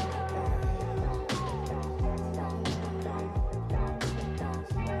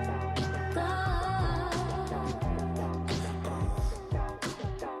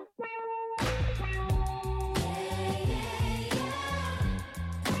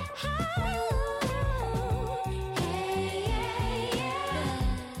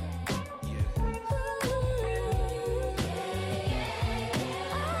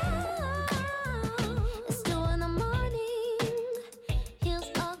It's 2 in the morning, here's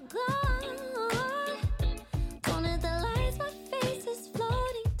all gone. Don't need the lights, my face is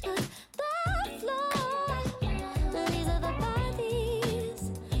floating to the floor. These are the bodies,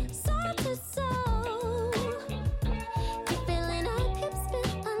 soul to soul. Keep filling up, keep spit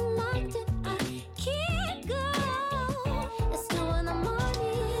unlocked, and I can't go. It's 2 in the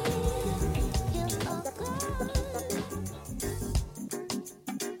morning, here's all gone.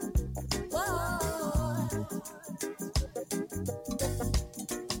 Whoa.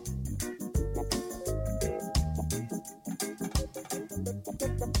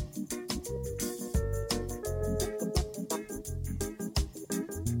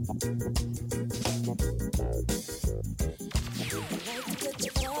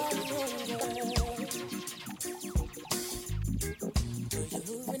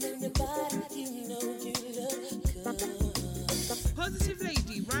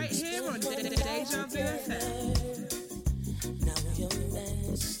 here on Deja Vu FM. Now your man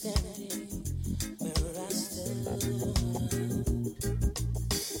is standing where I stood,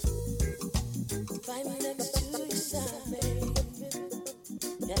 right next to your side, baby.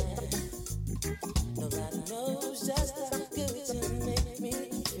 Yeah, nobody knows just how good you make me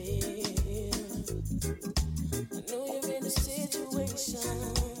feel. I know you're in a situation,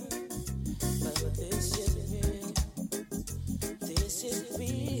 but this is real. This is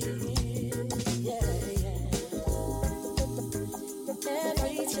real. Yeah, yeah.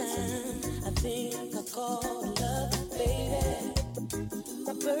 Every time I think I call love, baby,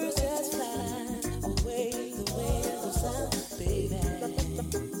 my birds just fly away the way it goes out, baby.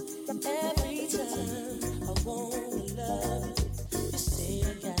 Every time I wanna love you, you say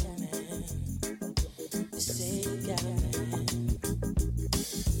you got a man. You say you got a man.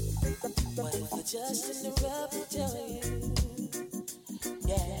 What if I just interrupt and tell you?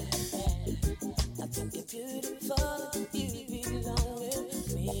 Yeah, I think you're beautiful. You belong with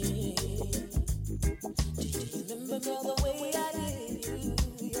me. Do you remember the way I did you?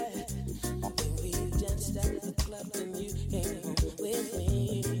 Yeah, when we danced at the club and you came home with me.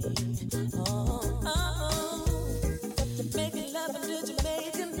 Making love under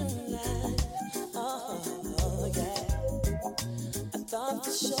Jamaican moonlight. Oh, yeah. I thought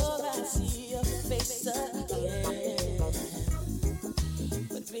for sure I'd see your face again,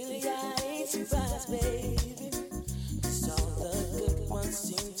 but really I ain't surprised, baby. 'Cause all the good ones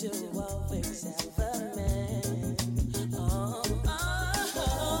seem to always have a man.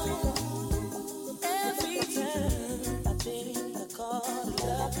 Every time I think I call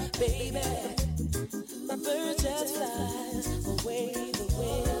love, baby, my bird just flies away the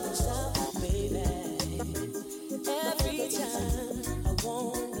window south, baby. Every time I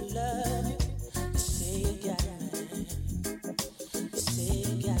wanna love you, you say you got a man. You say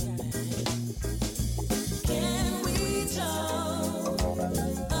you got a man. Can we talk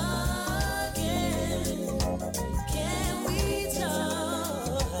again? Can we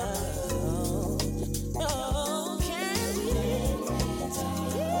talk? Oh, can we?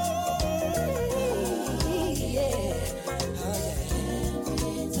 Yeah.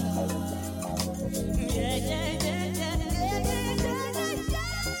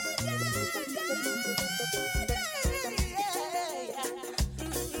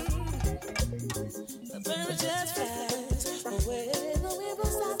 The bird just flies away the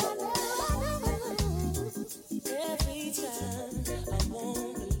windows of my love. Every time I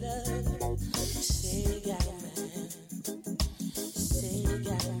wanna love you, you say you got a man. You say you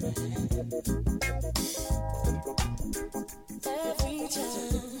got a man. Every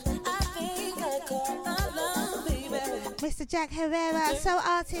time I think I call my love, baby. Mr. Jack Herrera, soul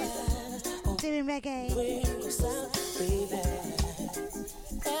artist, doing reggae. Baby.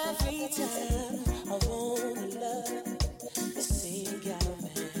 Every time I wanna love, you say you got a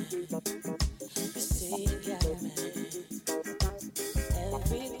man. You say you got a man.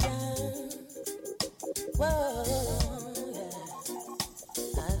 Every time, whoa, yeah,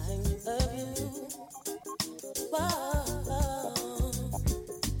 I think of you. Whoa,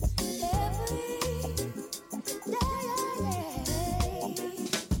 every day.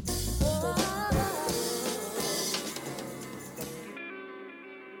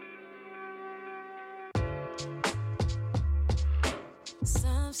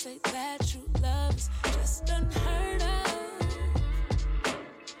 Some say that true love is just unheard of.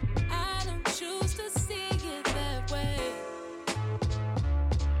 I don't choose to see it that way.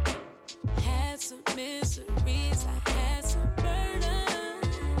 Had some miseries, I had some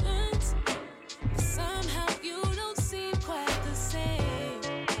burdens, but somehow you don't seem quite the same.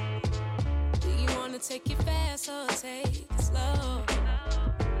 Do you wanna take it fast or take it slow?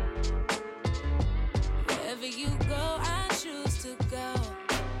 Wherever you go, I choose to go.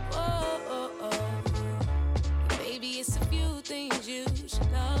 Oh, oh, oh. Baby, it's a few things you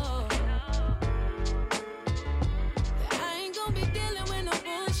should know. That I ain't gonna be dealing with no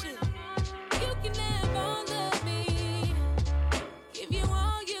bullshit. You can have all of me. Give you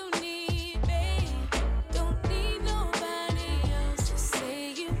all you need, babe. Don't need nobody else to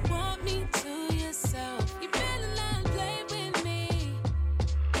say you want me to yourself. You better not play with me.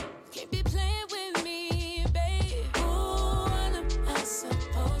 Can't be playing with me, babe. Ooh, what am I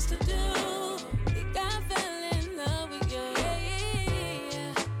supposed to do? Think I fell in love with you,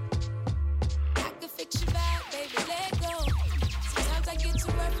 yeah. I could fix your vibe, baby, let go. Sometimes I get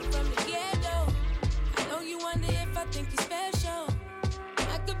too rough from the get-go. I know you wonder if I think you're special.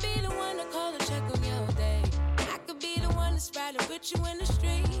 I could be the one to call and check on your day. I could be the one that's riding with you in the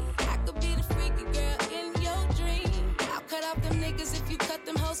street. I could be the freaky girl in your dream. I'll cut off them niggas if you cut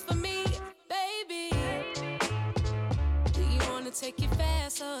them hoes for me. take it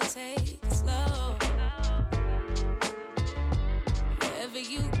fast or take it slow. Wherever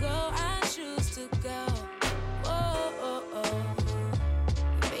you go, I choose to go. Oh, oh,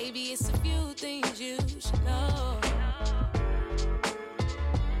 oh. Baby, it's a few things you should know.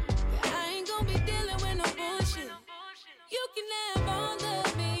 That I ain't gonna be dealing with no bullshit. You can have all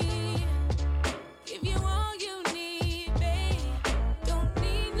of me. Give you all you need, babe. Don't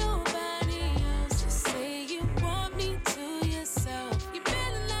need nobody else to say you want me to yourself. You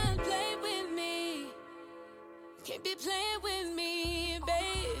better not play with me. Can't be playing with me,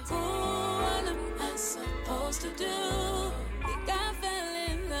 babe. What am I supposed to do? Think I fell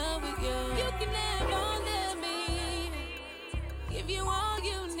in love with you. You can have all of me. Give you all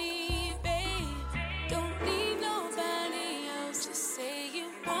you need, babe. Don't need nobody else to say you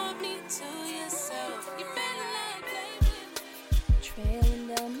want me to yourself. You better not play with me. Trailing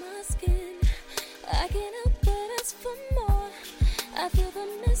down my skin, I can't help but ask for more. I feel the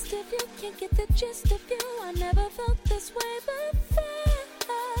mist of you, can't get the gist of you. I never felt this way before.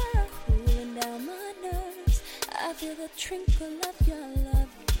 Cooling down my nerves, I feel the trinkle of your love.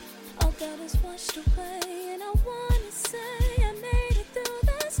 All doubt is washed away, and I wanna say I made it through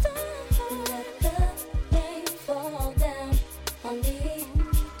the storm. Let the rain fall down on me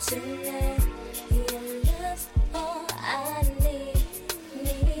tonight. Your love's all I need.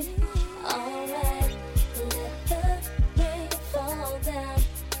 Alright, let the rain fall down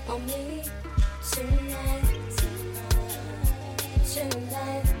on me tonight.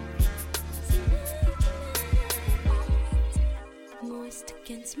 Moist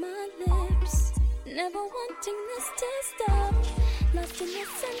against my lips, never wanting this to stop. Lost in the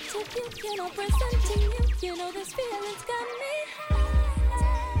scent of you know, presenting you. You know this feeling's got me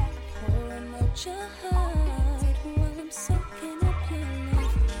high. Pouring out your heart while I'm soaking up your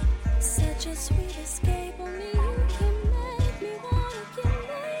love. Such a sweet escape, only you can make me wanna give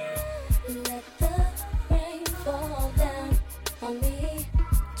my all. Let the rain fall down on me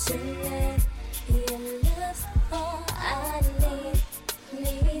tonight. Your love's all I need.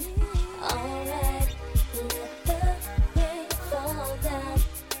 Alright, let the rain fall down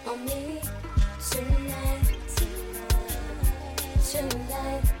on me tonight.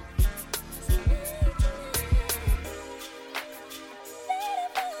 Tonight. Let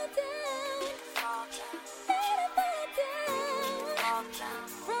it fall down.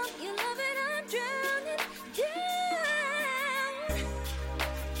 From your love and I'm drowning down.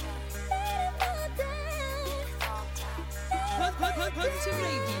 Positive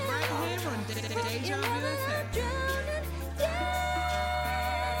Lady right here on Deja Vu FM.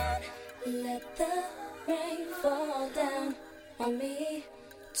 Let the rain fall down on me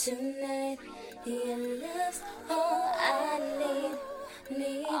tonight. Your love's all I need.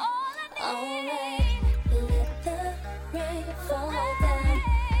 Alright, let the rain fall down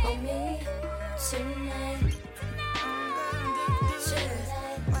on me tonight.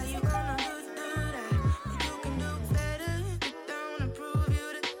 Why you gonna do that? You can do better. You don't approve, you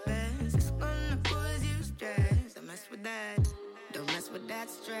the best. It's gonna cause you stress. Don't mess with that. Don't mess with that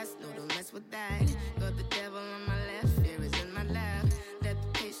stress. No, don't mess with that. Got the devil on my left, fear is in my left. Let the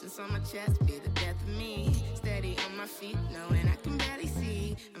patience on my chest be the death of me. Steady on my feet, knowing I can barely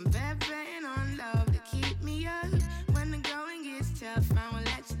see. I'm betting on love to keep me up. When the going gets tough, I won't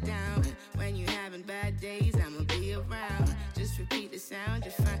let you down. When you're having bad days, I'ma be around. Just repeat the sound,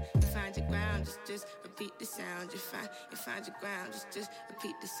 you find your ground. Just repeat the sound, you find your ground. Just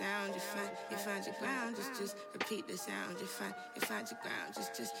repeat the sound, you find your ground. Just repeat the sound, you find your ground.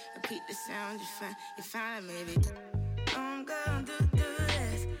 Just repeat the sound, you find maybe. I'm gonna do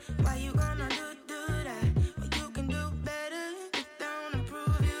this. Why you gonna do that? Well, you can do better. You don't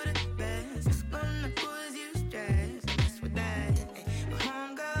improve, you the best. It's gonna cause you stress. Mess with that. But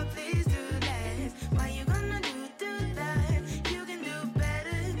homegirl, please do less. Why you gonna do that? You can do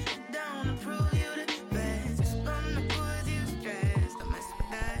better. You don't improve, you the best. It's gonna cause you stress. Don't mess with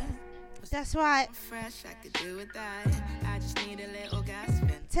that. That's right. Fresh, I could do with that. I just need a little gas.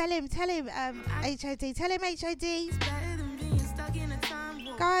 Tell him, HOD. Tell him, HOD.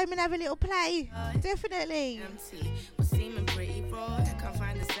 Go home and have a little play. Definitely. Was seeming pretty raw. I can't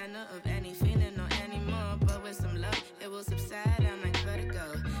find the center of any feeling or anymore. But with some love, it will subside. I might let it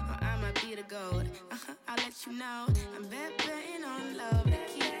go, or I might be the gold. I'll let you know. I'm betting on love to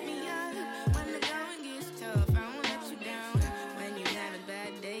keep me up. When the going gets tough, I won't let you down. When you're having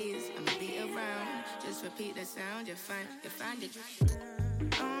bad days, I'ma be around. Just repeat the sound, you find it.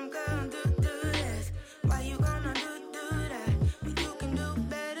 I'm gonna do this. Why you gonna do that? Well, you can do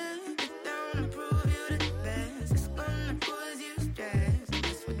better. You don't improve, you the best. It's gonna cause you stress.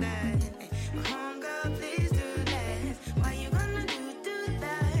 Mess with that. Homegirl, please do less. Why you gonna do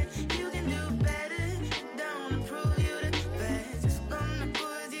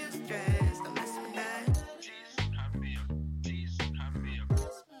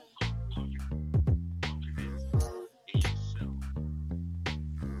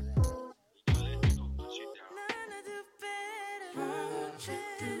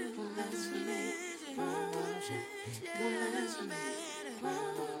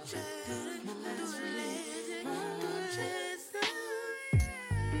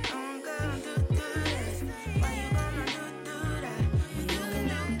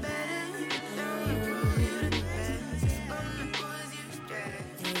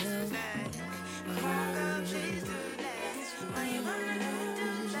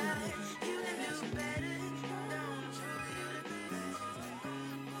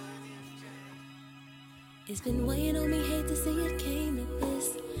It's been weighing on me, hate to see it came to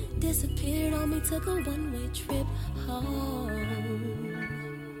this. Disappeared on me, took a one-way trip home.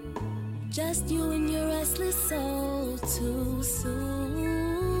 Just you and your restless soul too soon.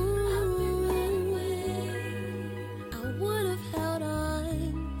 I've been right away. I would have held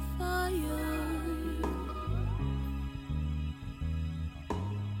on for you.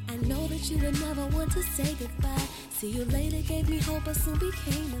 I know that you would never want to say goodbye. See you later gave me hope, but soon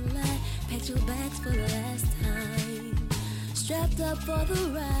became a lie. Packed your bags for the last time. Strapped up for the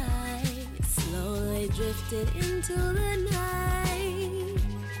ride. Slowly drifted into the night.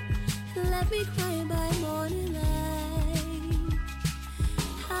 Left me crying by morning light.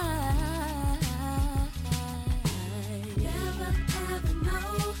 I never ever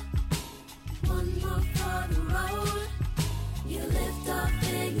know. One more for the road. You lift off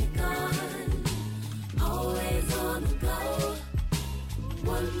and you're gone. Always on the go.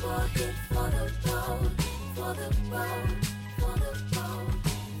 One more hit for the road. For the road. For the road.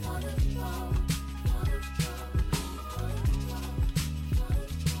 For the road. For the road.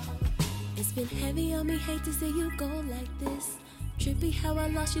 It's been heavy on me, hate to see you go like this. Trippy how I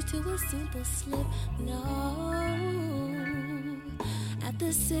lost you to a simple slip. No,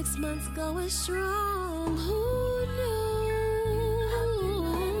 after 6 months going strong, who knew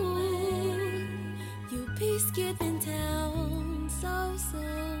you'd be skipping town so soon?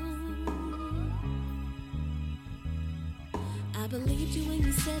 I believed you when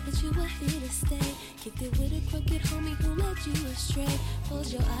you said that you were here to stay. Kicked it with a crooked homie who led you astray.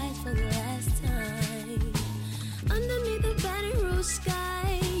 Close your eyes for the last time. Underneath the Baton Rouge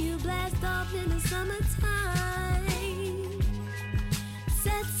sky, you blast off in the summertime.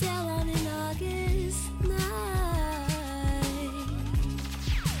 Set sail on an August night.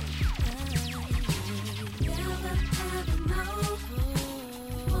 Never ever know.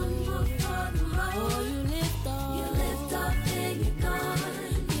 One more for the road. Oh, you lift off. You lift off and you're gone.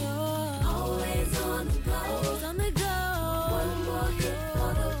 You're always on the go. Always on the go. One more hit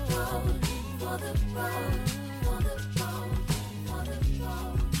for the road. For the road.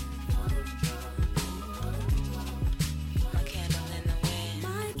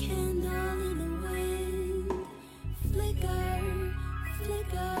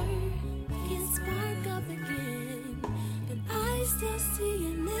 Still see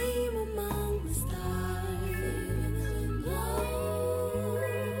your name among the stars.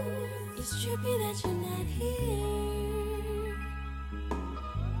 It's trippy that you're not here.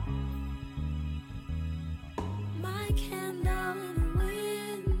 My candle in the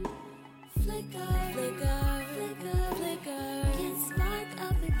wind, flicker, flicker, flicker, flicker. Can't spark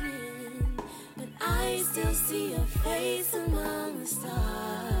up again, but I still see your face among the stars.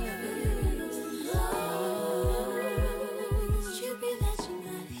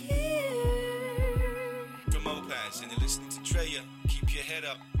 And you're listening to Drea. Keep your head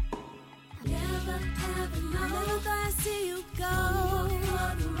up. Never ever know. Never thought I'd see you go. On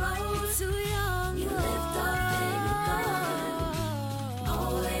the road. You're too young. You lift off and you're gone.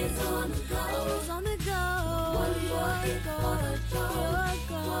 Always on the go. Always on the go. One more hit for the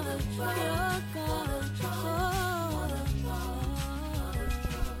road. You're gone.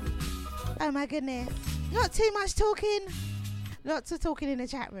 Oh my goodness. Not too much talking. Lots of talking in the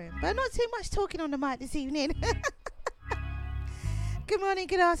chat room, but not too much talking on the mic this evening. Good morning,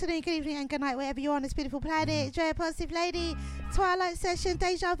 good afternoon, good evening, and good night, wherever you are on this beautiful planet. Drea Positive Lady, Twilight Session,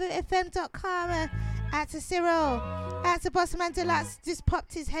 DejaVuFM.com. Out to Cyril, out to Bossman Deluxe, just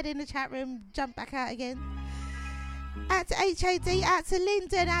popped his head in the chat room, jumped back out again. Out to HAD, out to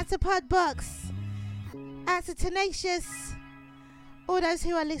Lyndon, out to Podbox, out to Tenacious. All those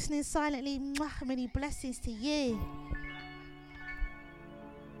who are listening silently, mwah, many blessings to you.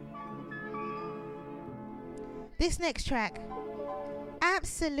 This next track,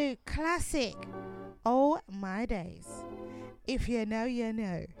 absolute classic. Oh my days. If you know, you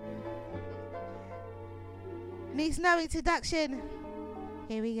know. Needs no introduction.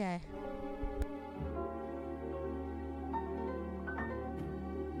 Here we go.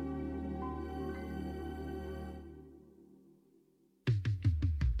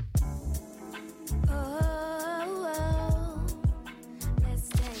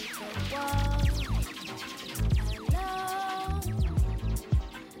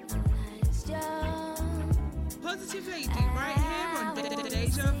 Positive Lady right here on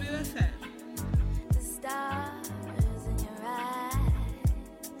Deja Vu FM. The stars in your eyes,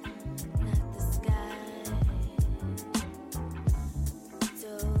 not the sky.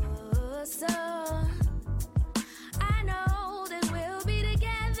 So I know that we'll be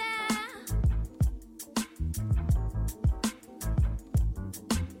together.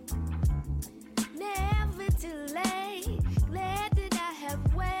 Never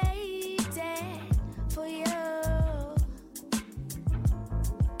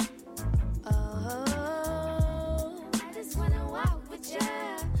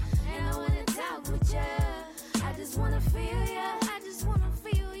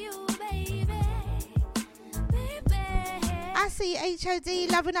see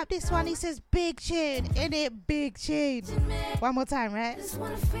HOD loving up this one. He says big tune, innit? Big tune. One more time, right?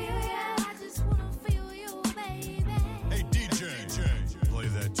 Hey DJ, play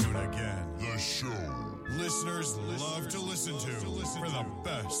that tune again. The show listeners love to listen to for the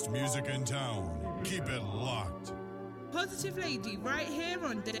best music in town. Keep it locked. Positive Lady right here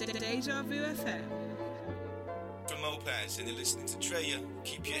on Deja Vu FM. From Opaz and you're listening to Drea.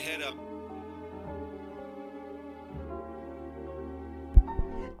 Keep your head up.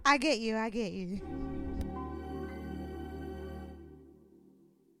 I get you.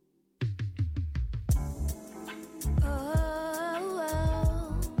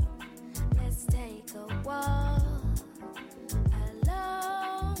 Oh, let's take a walk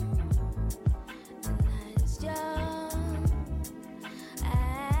alone. The night is young.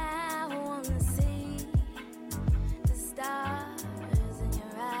 I wanna see the stars in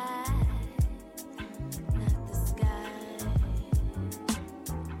your eyes, not the sky.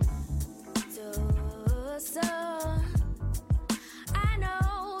 So I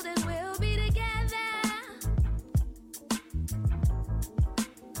know that we'll be together.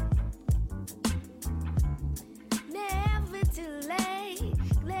 Never too late.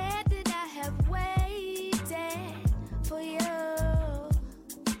 Glad that I have waited for you.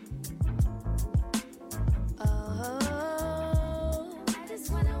 Oh, I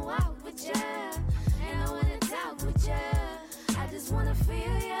just wanna walk with you, and I wanna talk with you. I just wanna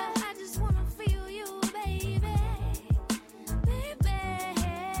feel you. I just wanna feel you, baby. You're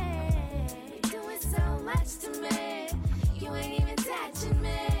doing so much to me. You ain't even touching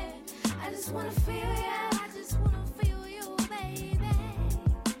me. I just wanna feel you. I just wanna feel you, baby.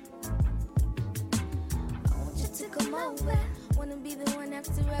 I want you to come over. Wanna be the one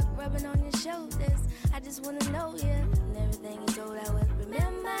after rubbing on your shoulders. I just wanna know you and everything you told I would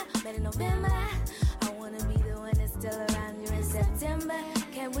remember. But in November, I wanna be the one that's still around you in September.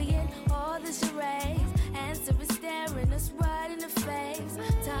 Can we end all the charades? Answer is staring us right in the face.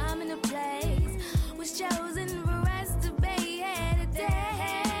 Time and the place was chosen for us to be here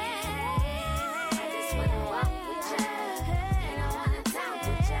today. I just wanna walk with you, and I wanna talk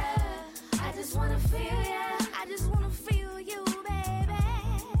with you. I just wanna feel you. I just wanna feel you, baby.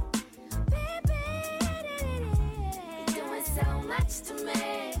 You're doing so much to me.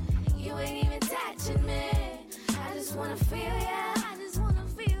 You ain't even touching me. I just wanna feel you. I just wanna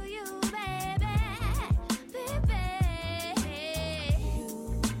feel you, baby. You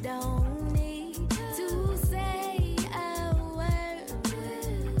don't need to say a word.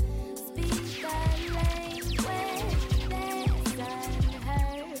 Speak the language that's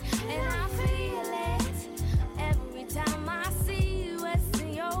unheard. And I feel it every time I see what's in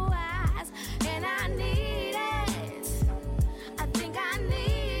your eyes. And I need it. I think I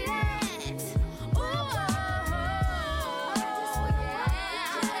need it. Ooh.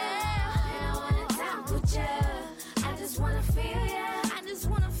 I just wanna feel you. I just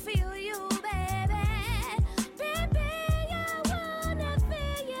wanna feel you, baby. Baby, I wanna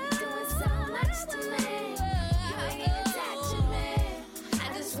feel you. Doing so much to me. You ain't even touching me. I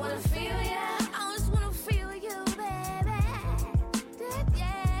just wanna feel you. I just wanna feel you, baby.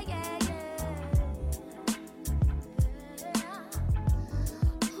 Yeah.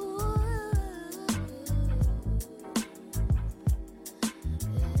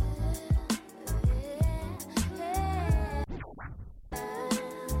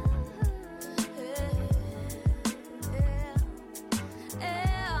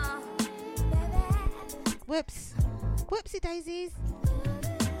 Whoopsie daisies.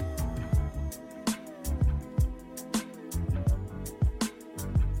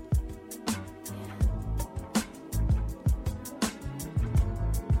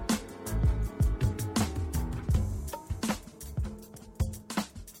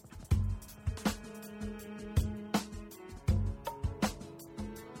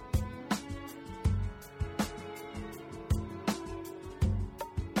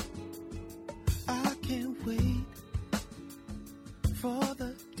 I can't wait for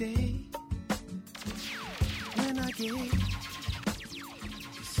the day when I get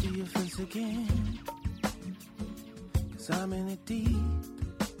to see your face again. 'Cause I'm in it deep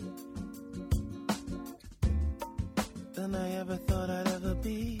than I ever thought I'd ever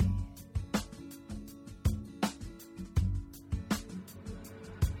be.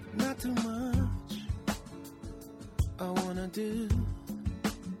 Not too much I wanna do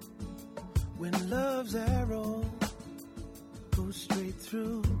when love's arrow goes straight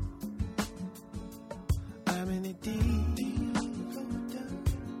through. I'm in it deep.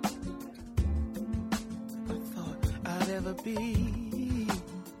 I thought I'd ever be.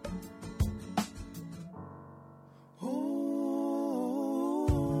 Oh,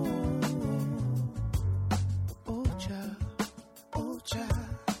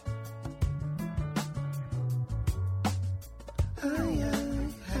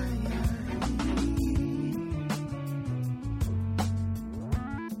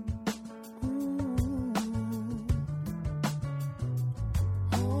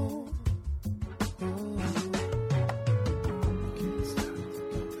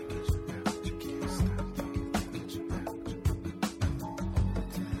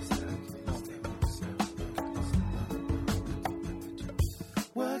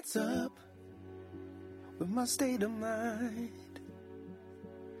 my state of mind.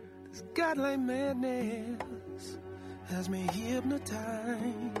 This godlike madness has me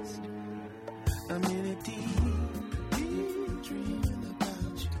hypnotized. I'm in a deep, deep dream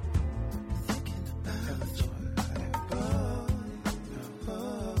about you, thinking about you.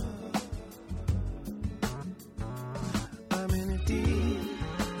 I'm in a deep,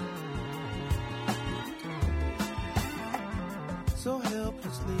 so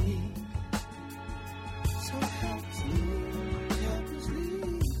helplessly,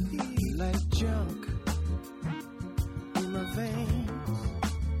 like junk in my veins,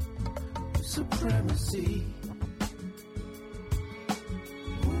 supremacy.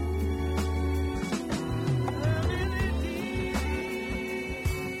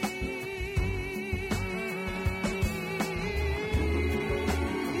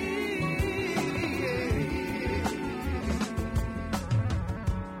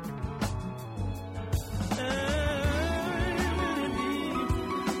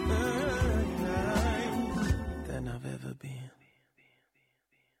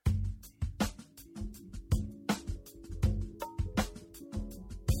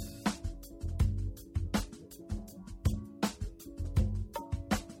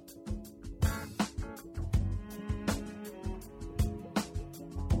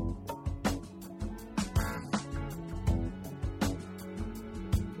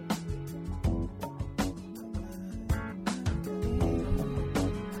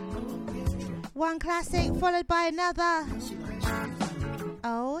 One classic followed by another.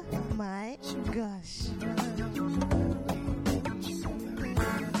 Oh my gosh.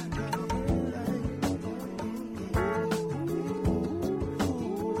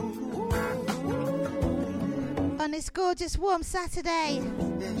 On this gorgeous warm Saturday,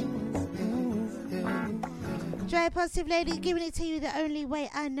 Drea Positive Lady giving it to you the only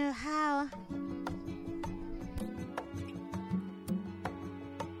way I know how.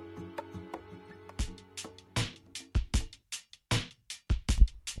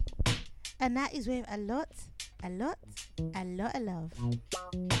 And that is with a lot of love.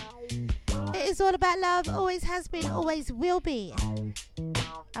 It is all about love, always has been, always will be.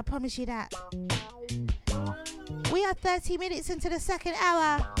 I promise you that. We are 30 minutes into the second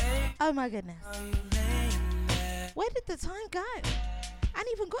hour. Oh my goodness. Where did the time go? I ain't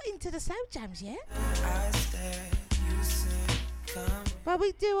even got into the slow jams yet. But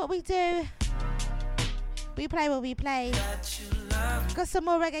we do what we do. We play what we play. Got some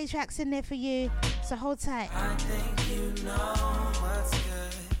more reggae tracks in there for you, so hold tight. I think you know what's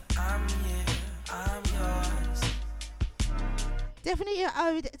good. I'm here, I'm yours. Definitely an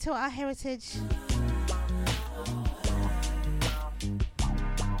ode to our heritage.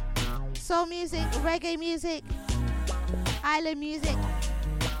 Soul music, reggae music, island music,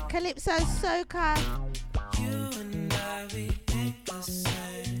 calypso, soca,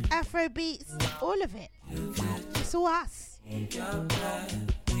 Afro beats, all of it. It's all us.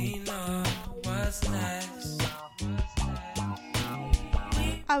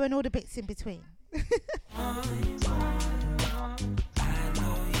 Oh, and all the bits in between.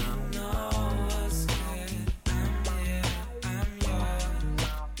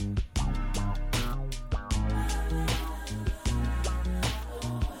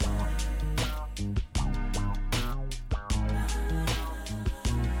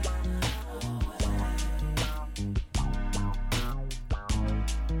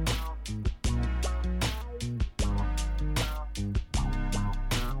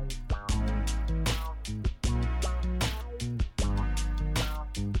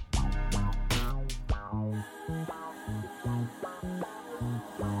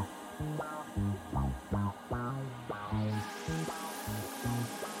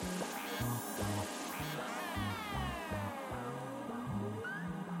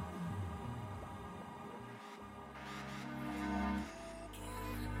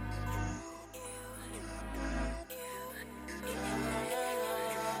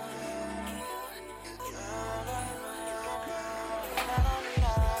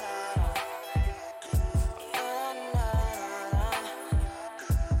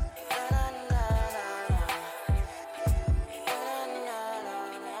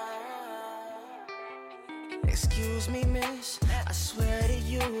 Excuse me, miss, I swear to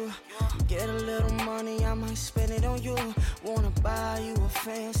you, get a little money, I might spend it on you. Wanna buy you a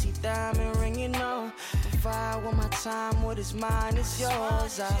fancy diamond ring, you know. Divide with my time, what is mine is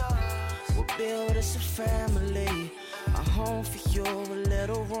yours. I will build us a family, a home for you, a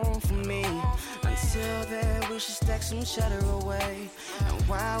little room for me. Until then, we should stack some cheddar away. And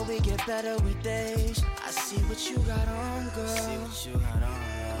while we get better with days, I see what you got on, girl.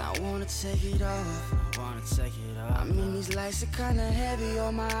 I wanna take it off. I mean, these lights are kinda heavy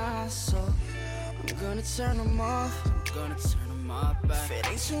on my eyes, so I'm gonna turn them off. If it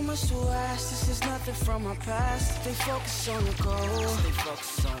ain't too much to ask, this is nothing from my past. Stay focused on the goal.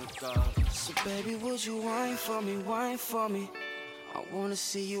 So baby, would you whine for me, whine for me? I wanna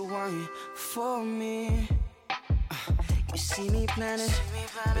see you whine for me. You see me planning,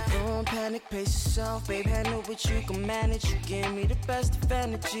 but don't panic, pace yourself. Babe, handle what you can manage. You give me the best of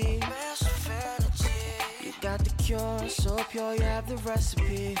energy. You got the cure, so pure, you have the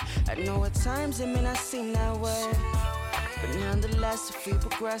recipe. I know at times it may not seem that way, but nonetheless, if we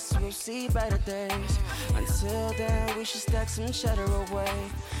progress, we'll see better days. Until then, we should stack some cheddar away.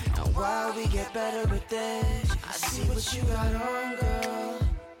 And while we get better with this, I see what you got on, girl,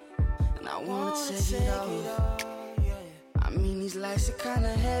 and I wanna take it off. I mean, these lights are kinda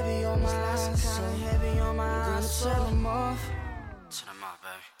heavy on my eyes, so I'm gonna turn them off.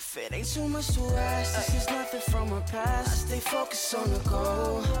 If it ain't too much to ask, this is nothing from my past. Stay focused on the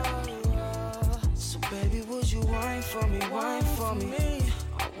goal. So baby, would you whine for me, whine for me?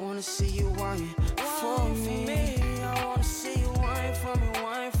 I wanna see you whine for me. I wanna see you whine for me,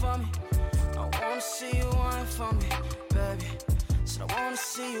 whine for me. I wanna see you whine for me, baby. So I wanna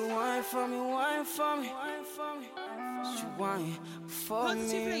see you whine for me, whine for me, whine for me. You whine for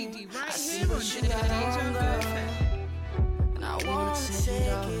Positive me. Lady, right I see here on what you got on, girl, and I wanna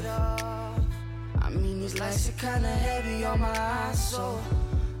take it off. I mean, these lights are kinda heavy on my eyes, so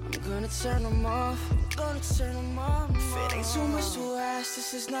I'm gonna turn them off. If it ain't too much to ask,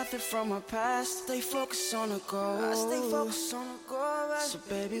 this is nothing from my past. Stay focused on the goal. So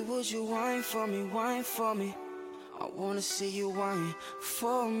baby, would you whine for me, whine for me? I wanna see you whine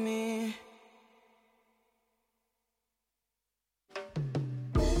for me.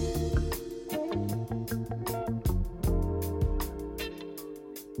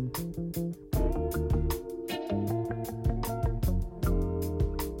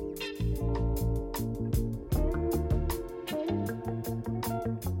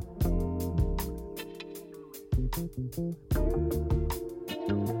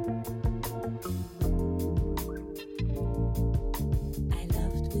 I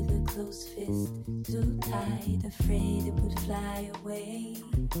loved with a closed fist, too tight, afraid it would fly away.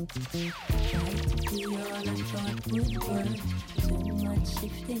 Tried to be all I thought would work, too much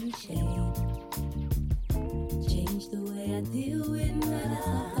shifting shape. Changed the way I deal with matters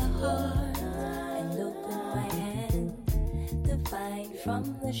of the heart, and open my hand, divine from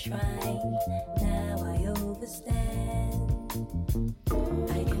the shrine. Now I overstand.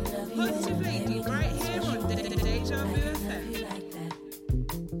 I can love you. Positive Lady, right here on Deja Vu FM.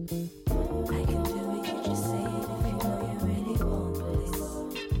 I can do it, you just say it if you know you really want this.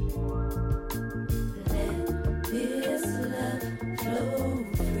 Let this love flow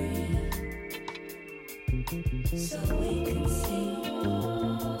free, so we can see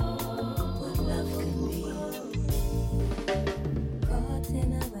what love can be. Caught in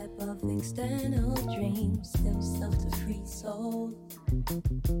a web of external dreams, still stuff to free soul.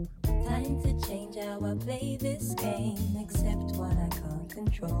 Time to change how I play this game, accept what I can't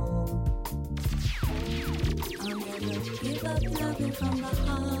control. I'll never give up loving from the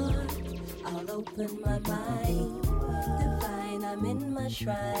heart. I'll open my mind, divine, I'm in my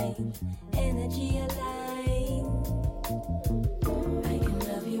shrine, energy aligned. I can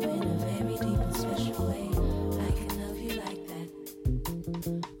love you in a very deep and special way. I can love you like that.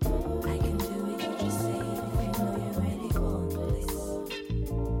 I can do it, you just say it if you know you really want this.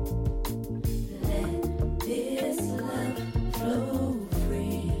 Let this love flow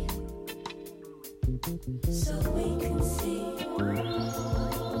free, so we can see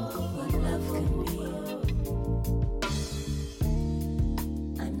what love can be.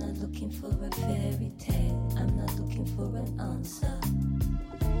 I'm not looking for a fairy tale, I'm not looking for an answer.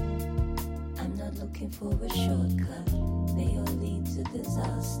 I'm not looking for a shortcut, they all lead to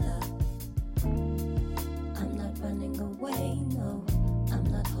disaster. I'm not running away, no, I'm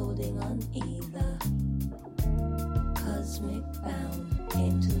not holding on either. Cosmic bound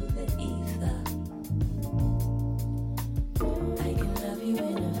into the ether. I can love you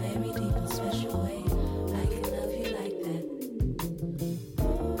in a very deep and special way. I can love you like that.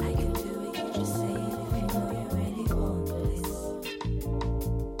 I can do it, you just say it if you know you really want this.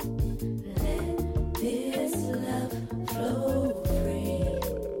 Let this love flow free,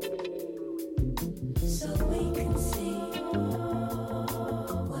 so we can see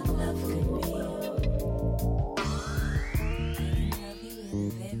what love can be. I can love you in a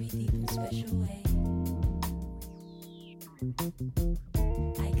very deep and special way.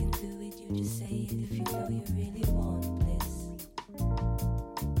 I can do it, you just say it if you know you really want bliss.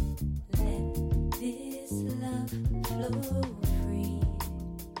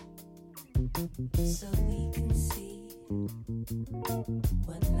 so we can see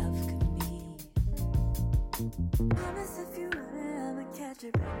what love can be. Promise if you ever catch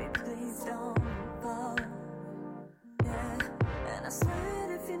it, baby, please don't fall. Yeah, and I swear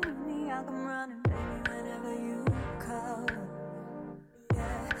that if you need me, I'll come running, baby, whenever you call.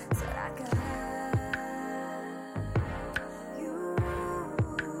 Yeah, said I got you,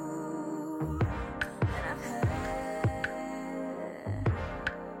 and I've had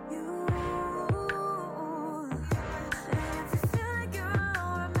you. And if you feel like you're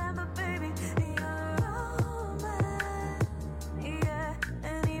alone, remember, baby, you're all mine. Yeah,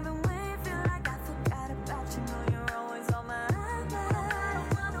 and even when you feel like I forgot about you, know you're always on my mind.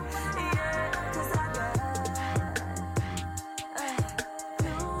 Yeah, 'cause I got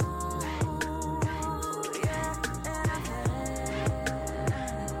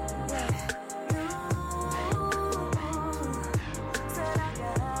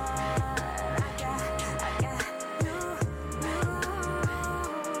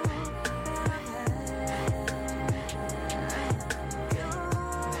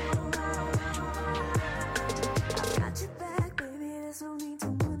got your back, baby. There's no need to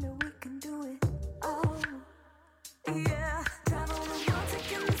wonder. We can do it all. Yeah, travel the world,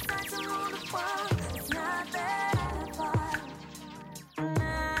 taking the sights around the world. It's not that far.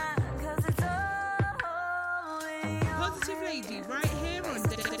 Nah, 'cause it's all in your Positive Lady, right here on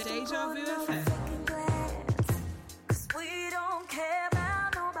Deja Vu FM. second glance. 'Cause we don't care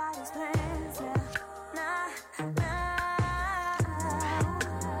about nobody's plans now. Nah, nah.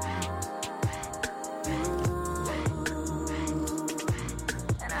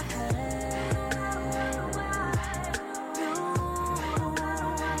 And I've had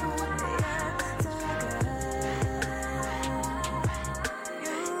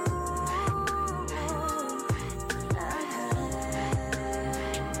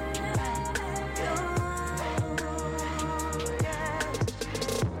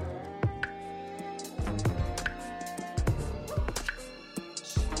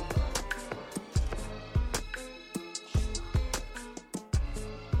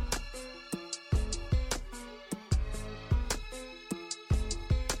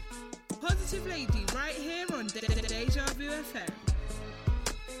Positive Lady, right here on Deja Vu FM.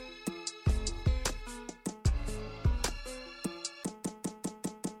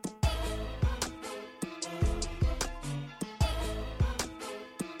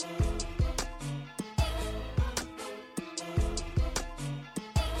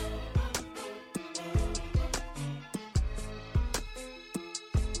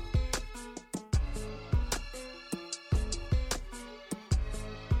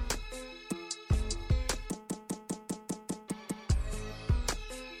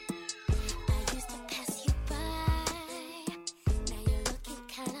 I used to pass you by. Now you're looking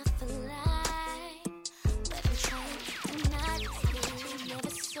kinda fly. But I'm trying to not to. Never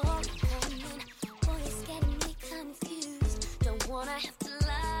saw it coming. Boy, it's getting me confused. Don't wanna have to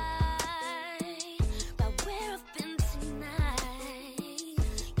lie about where I've been tonight.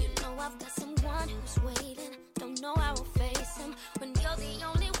 You know I've got someone who's waiting. Don't know how I'll face him when you're the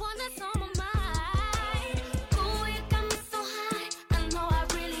only one that's on my mind. Ooh, you got me so high. I know I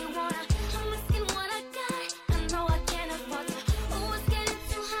really wanna. I'm risking what I got. I know I can't afford to. Ooh, it's getting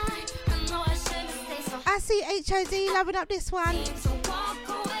too high. I know I shouldn't stay so I see HOD loving up this one. so walk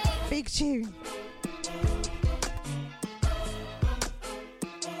away. Big tune.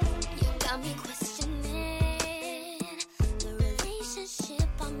 You got me questioning the relationship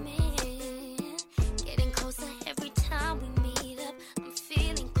I'm in. Getting closer every time we meet up. I'm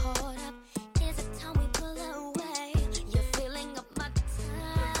feeling caught up. Is it time we pull away? You're filling up my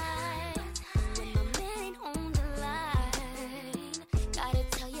time when my man ain't on the line. Gotta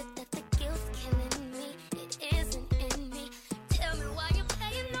tell you that the guilt's killing me. It isn't in me. Tell me why you're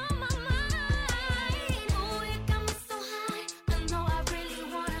playing on my mind.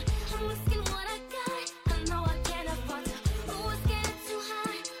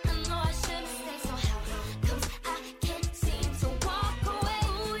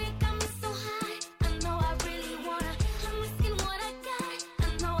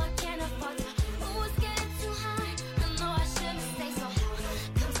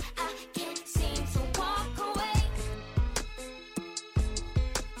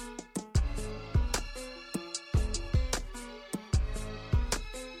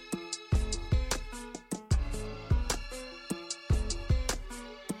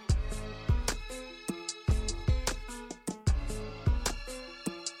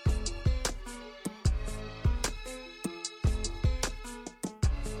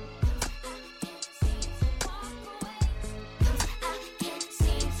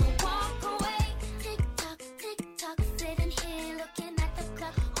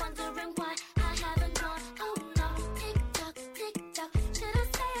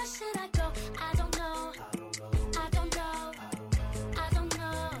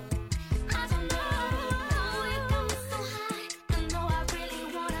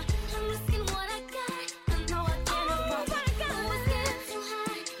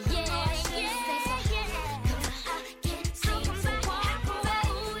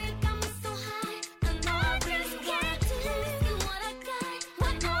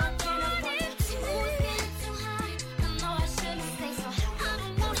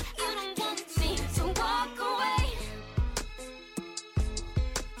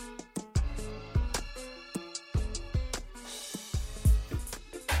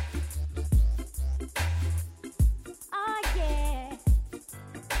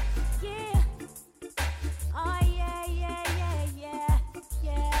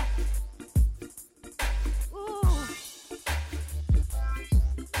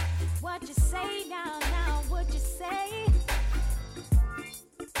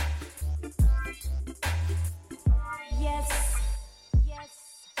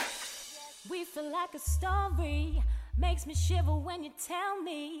 We feel like a story. Makes me shiver when you tell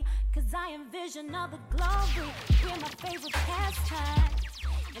me. Cause I envision all the glory. We're my favorite pastime.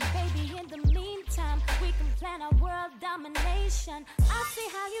 And baby, in the meantime, we can plan our world domination. I see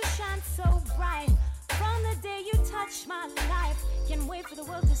how you shine so bright. From the day you touch my life. Can't wait for the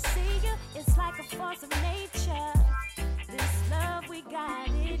world to see you. It's like a force of nature. This love we got,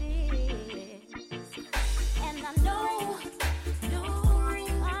 it is. And I know,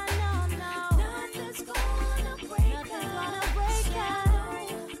 nothing's gonna break us.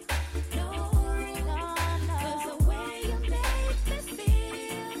 Cause the way you make me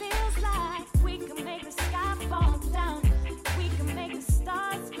feel feels like we can make the sky fall down. We can make the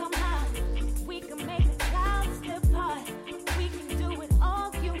stars come out. We can make the clouds depart. We can do it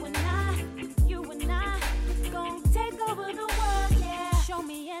all, you and I. Gonna take over the world, yeah. Show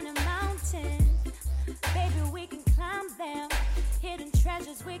me any mountain, baby, we can climb them. Hidden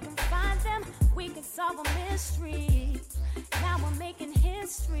treasures, we can find them. We can solve a mystery. Now we're making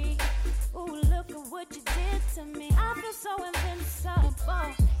history. Ooh, look at what you did to me. I feel so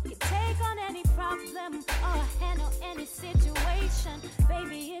invincible. You take on any problem or handle any situation.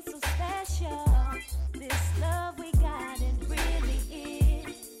 Baby, it's so special. This love we got, it really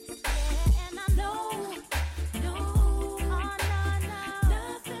is. Yeah, and I know,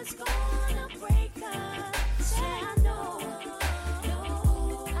 nothing's gonna break us. Yeah, I know.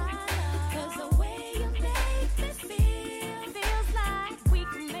 Cause the way you make me feel feels like we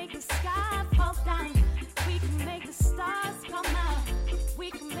can make the sky fall down. We can make the stars come out. We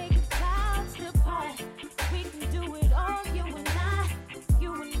can make the clouds depart. We can do it all, you and I.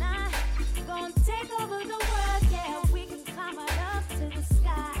 Gonna take over the world, yeah. We can climb right up to the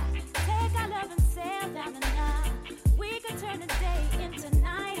sky. Take our love and sail down the Nile. We can turn the day into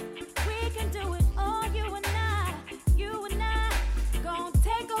night. We can do it all, you and I. Gonna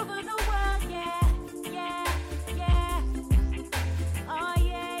take over the world, yeah. Oh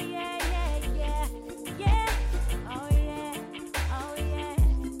yeah, yeah. Oh yeah, oh yeah.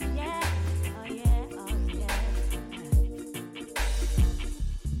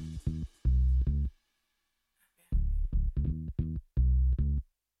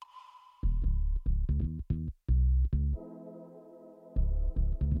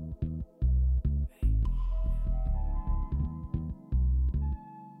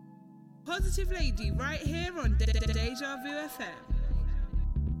 Positive Lady right here on Deja Vu FM.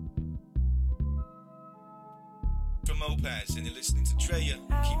 From Opaz, and you're listening to Drea.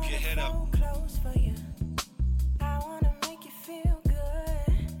 Keep your head up. Close for you. I wanna make you feel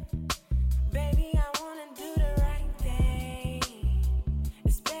good. Baby, I wanna do the right thing.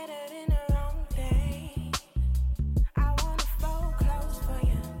 It's better than the wrong thing. I wanna fold close for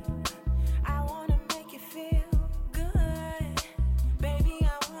you. I wanna make you feel good. Baby,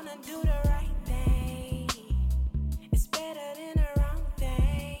 I wanna do the right thing. It's better than the wrong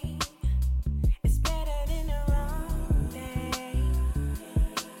thing. It's better than the wrong thing.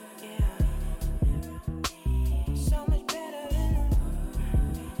 Yeah.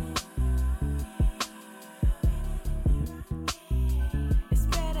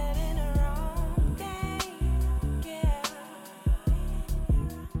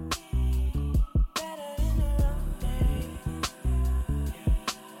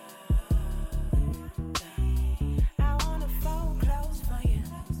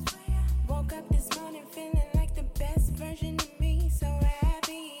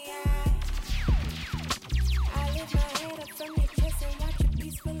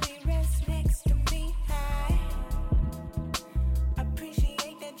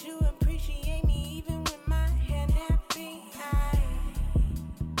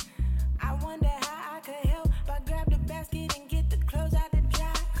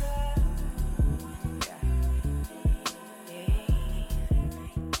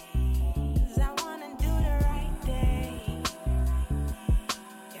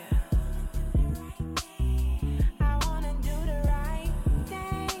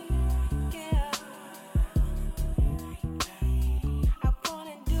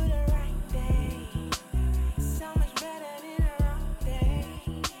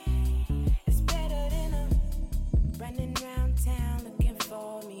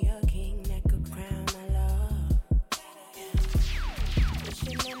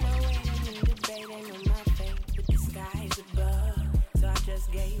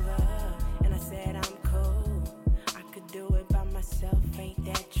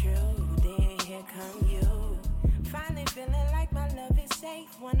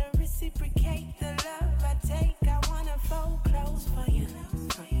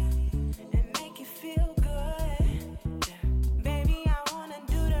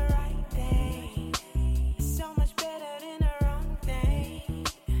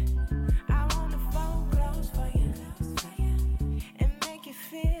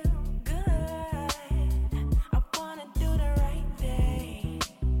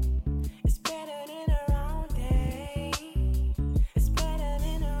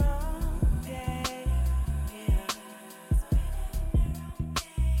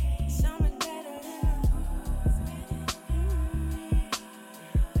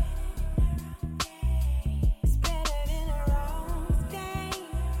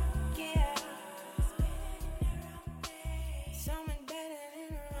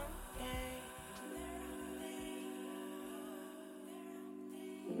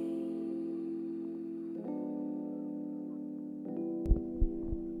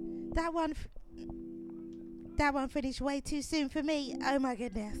 That one finished way too soon for me. Oh my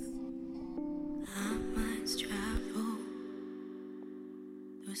goodness. Our minds travel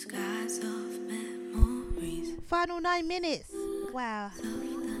through skies of memories. Final 9 minutes. Wow.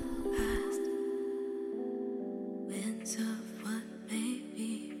 Winds of what may be.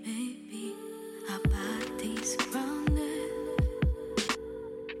 Our bodies grounded.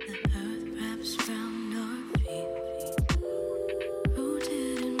 The earth wraps round our feet.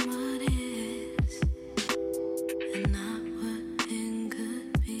 Rooted in what is and not what it could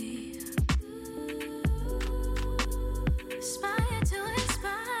be. Aspire to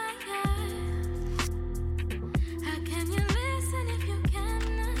inspire. How can you listen if you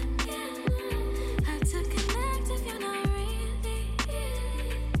cannot hear? How to connect if you're not really here?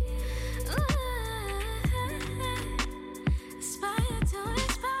 Aspire to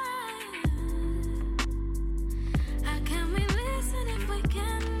inspire. How can we listen if we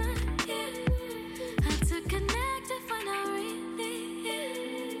cannot hear? How to connect if we're not really here?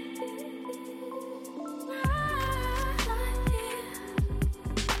 Right here,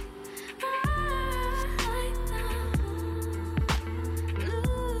 right now.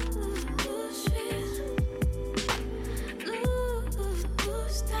 Lose fear,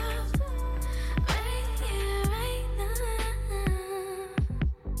 lose doubt. Right here, right now.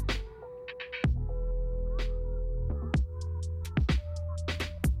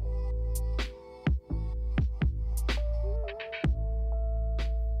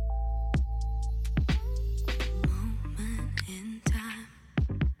 Moment in time,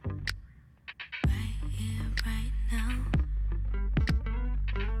 right here, right now.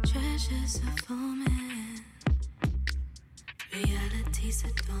 Treasures are forming, realities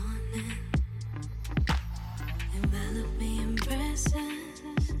are dawning. Envelop me in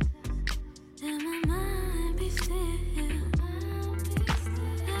presence, then my mind be still.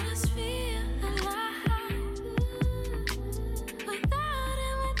 Let us feel alive, without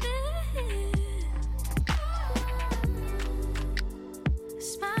it within.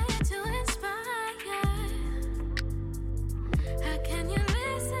 Aspire to inspire. How can you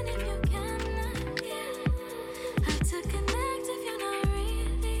listen if you cannot hear? How to connect if you're not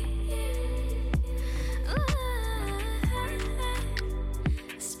really here?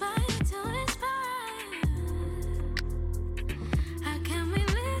 Aspire to inspire. How can we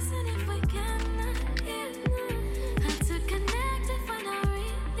listen if we cannot hear? How to connect if we're not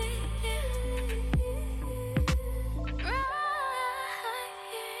really here? Right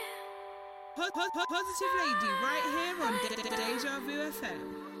here. Positive Lady right here on Deja Vu FM.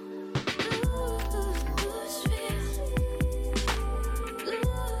 Lose fear,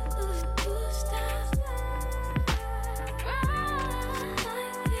 lose doubt. Right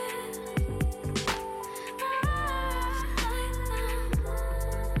here, right now.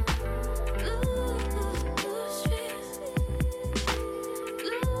 Lose fear,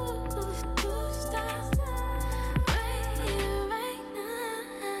 lose doubt. Right here, right now.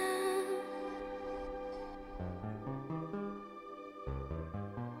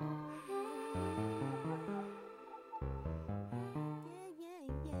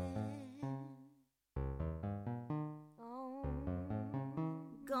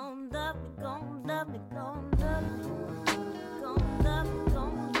 Gon' love me, gon' love me, gon' love me. Gon' love me,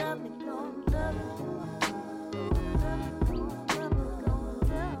 gon' love me, gon' love me.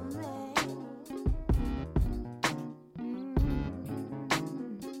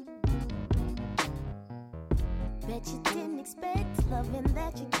 Bet you didn't expect loving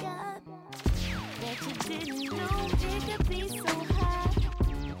that you got. Bet you didn't know it could be so hot.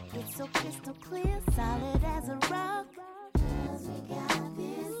 It's so crystal clear, solid as a rock. 'Cause we got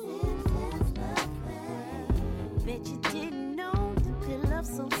this intense love thing. Bet you didn't know you could love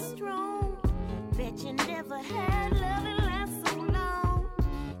so strong. Bet you never had love that last so long.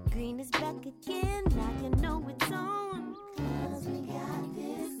 Green is back again, now you know it's on. 'Cause we got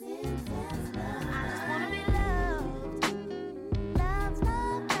this intense love. I just wanna be loved. Love,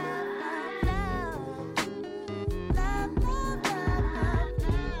 love, love, love, love. Love, love, love, love,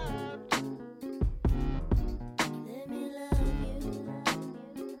 love. Let me love you.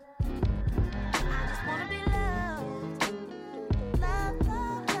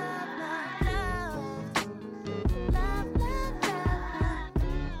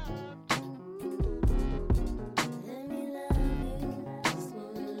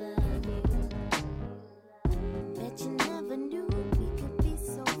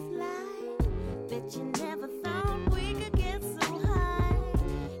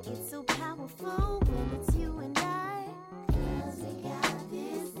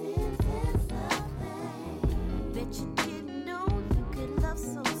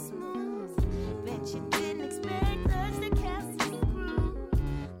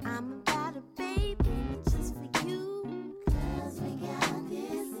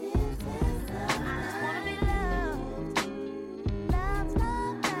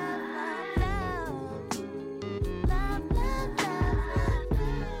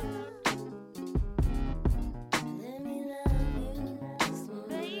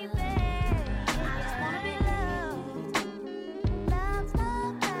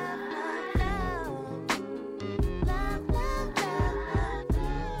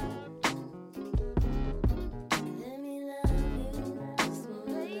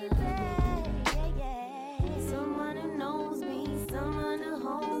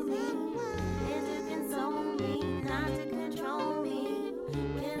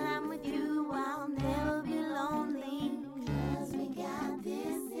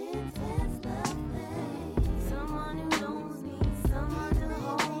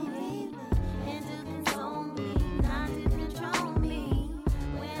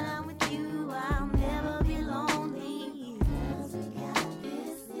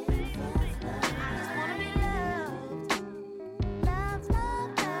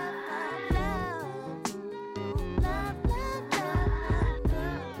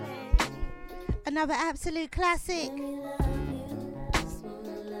 Another absolute classic.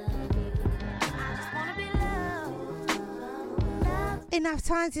 Enough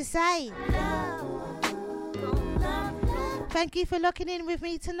time to say. Thank you for locking in with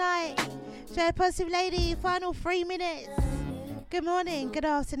me tonight. Joe Positive Lady, final 3 minutes. Good morning, good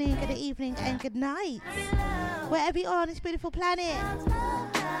afternoon, good evening, and good night. Wherever you are on this beautiful planet,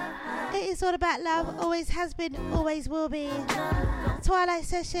 it is all about love, always has been, always will be. Twilight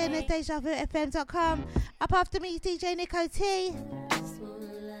session at DejaVuFM.com. Up after me, DJ Nico T.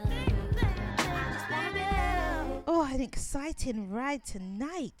 Oh, an exciting ride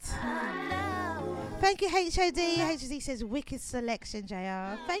tonight. Thank you, HOD. HOD says wicked selection,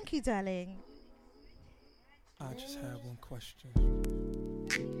 JR. Thank you, darling. I just have one question.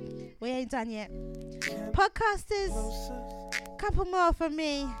 We ain't done yet. Podcasters, couple more from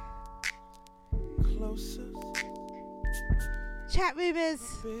me. Chat roomers,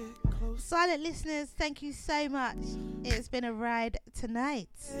 silent listeners, thank you so much. It's been a ride tonight.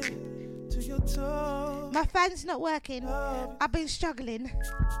 My fan's not working. I've been struggling.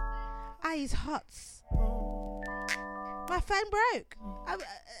 I use hots. My fan broke.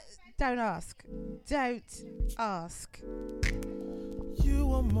 Don't ask. Don't ask.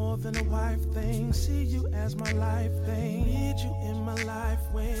 You are more than a wife thing. See you as my life thing. Need you in my life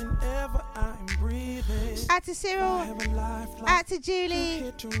whenever I'm breathing. Out to Cyril. Out to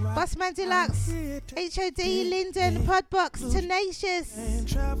Julie. Bossman Deluxe. HOD, Linden, Podbox, Tenacious.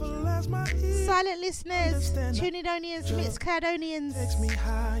 Silent listeners. Tunedonians, Mixcloudonians.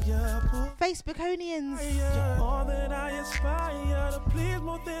 Facebookonians. All that I aspire to please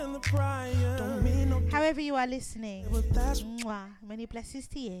more than the prior. Don't mean no. However you are listening. Mwah. Many blessings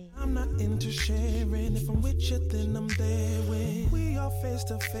to you. I'm not into sharing. If I'm with you, then I'm there when we are face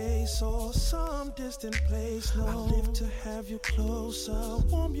to face or some distant place. No, I live to have you closer,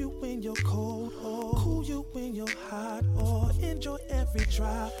 warm you when you're cold, or cool you when you're hot, or enjoy every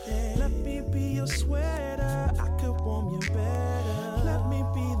drop. Yeah. Let me be your sweater, I could warm you better. Let me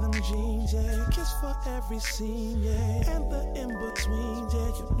be them jeans, yeah. Kiss for every scene, yeah. And the in between,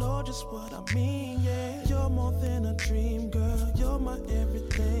 yeah. You know just what I mean, yeah. You're more than a dream, girl. You're my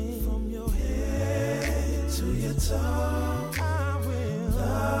everything. From your head to your toe, I will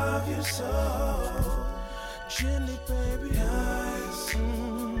love you so. Gently, baby, nice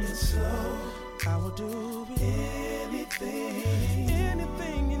and slow. I will do anything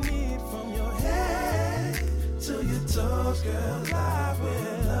you need. From your head to your toes, girl. I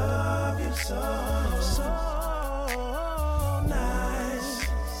will love you so nice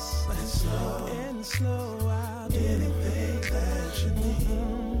and slow. I'll do anything that you need.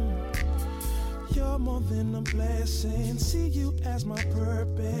 You're more than a blessing. See you as my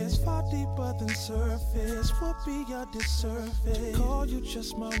purpose. Far deeper than surface. Would be your disservice. Call you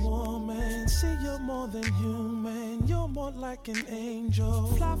just my woman. See you're more than human. You're more like an angel.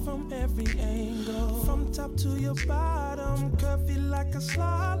 Fly from every angle. From top to your bottom. Curvy like a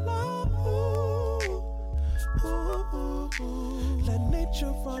slalom. Ooh. Let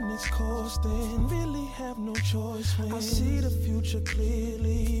nature run its course, then really have no choice. When I see the future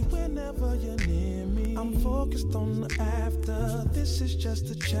clearly whenever you're near me. I'm focused on the after. This is just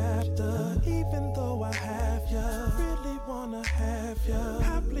a chapter. Even though I have ya, really wanna have ya.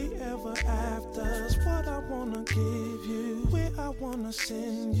 Happily ever after's what I wanna give you. Where I wanna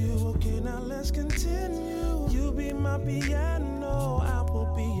send you. Okay, now let's continue. You be my piano, I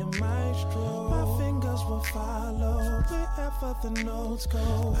will be your maestro. My fingers will follow wherever the notes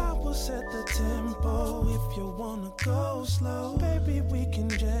go. I will set the tempo if you wanna go slow. Baby, we can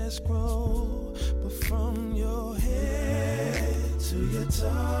just grow. But from your head to your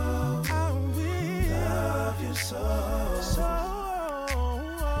toe, I will love you so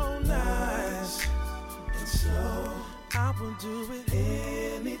nice and slow. I will do it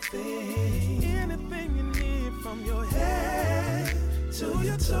anything you need. From your head to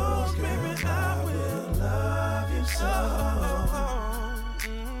your toes, baby, I will love you so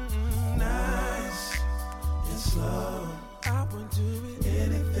nice and slow. I will do it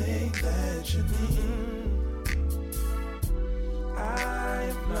anything that you need. I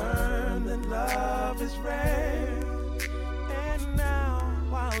have learned that love is rare, and now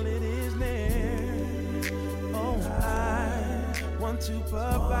while it is near, oh, I want to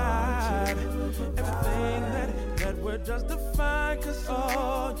provide everything that we're just defined. Cause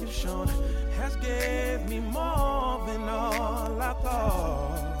all you've shown has gave me more than all I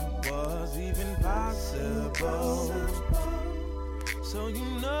thought was even possible. So you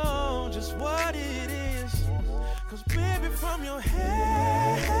know just what it is. Cause baby, from your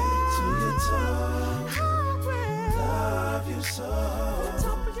head to your toe, I will love you so. The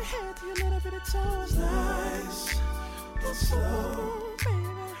top of your head to your little bitty toes. Nice and slow,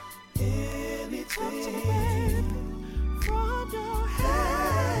 baby. anything From your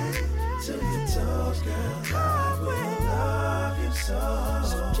head to your toes, girl. I will love you so.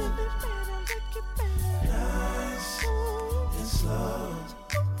 So gently, baby, lick it, baby. Nice and slow,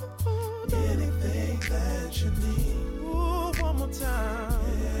 anything that you need. Ooh, one more time.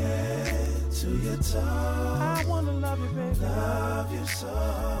 Head to your toes. I wanna love you, baby. Love you so.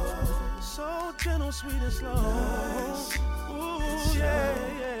 So gentle, sweet and slow. Nice. Ooh, yeah.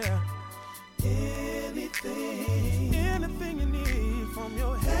 Anything you need from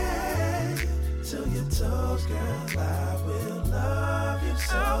your head to your toes, girl. I will love you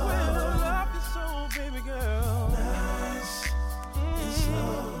so. I will love you so, baby girl. Nice and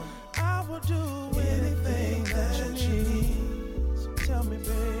slow. I will do anything that you need. So tell me,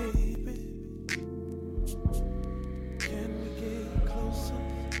 baby, can we get closer?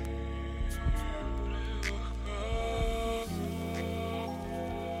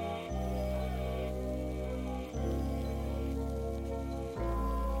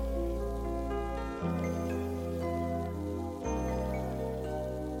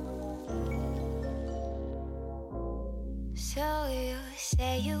 So you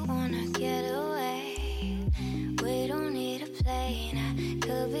say you wanna get away. We don't need a plane, I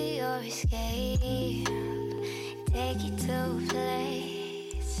could be your escape. Take you to a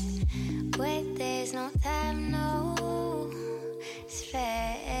place where there's no time, no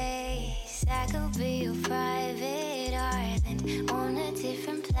space. I could be your private island on a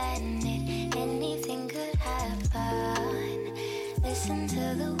different planet. Anything could happen. Listen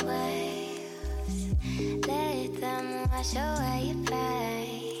to the waves, let them wash away your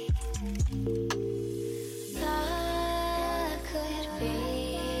pain. Love could be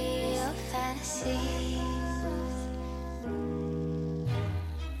your fantasy.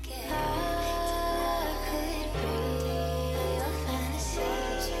 Love could be your fantasy.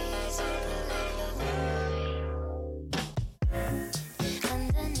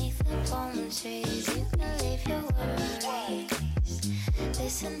 Underneath the palm trees, you can leave your worries.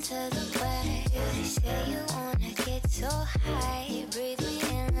 Listen to the waves. They say you wanna get so high. Breathe me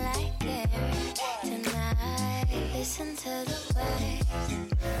in like air tonight. Listen to the waves.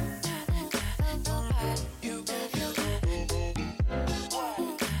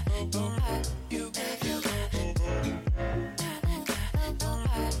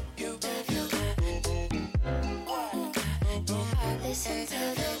 Listen to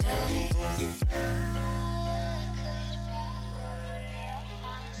the waves.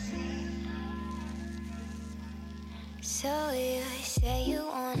 So you say you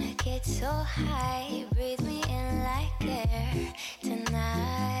wanna get so high. Breathe me in like air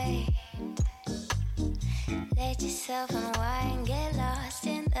tonight. Let yourself unwind, get lost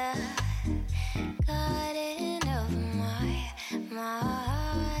in the garden of my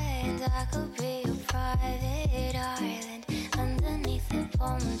mind. I could be your private island underneath the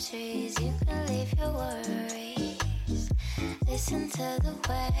palm trees. You can leave your worries. Listen to the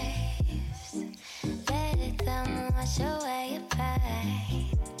waves. Let them wash away your pain.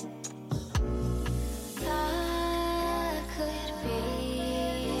 Love could be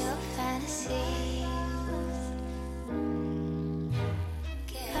your fantasy.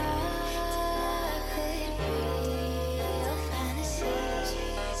 Love could be your fantasy.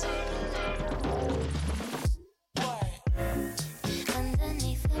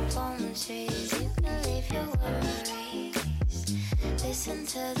 Underneath the palm trees, you can leave your worries. Listen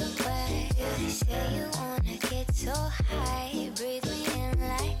to the waves. They say you wanna get so high. Breathe me in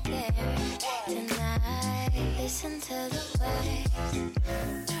like air tonight. Listen to the waves.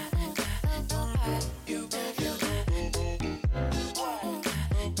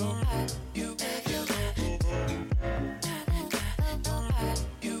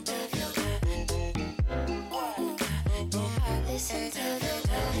 Listen to the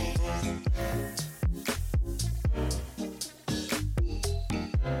waves.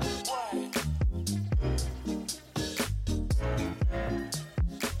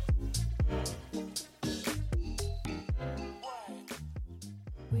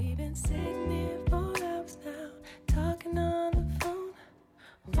 We've been sitting here for hours now, talking on the phone.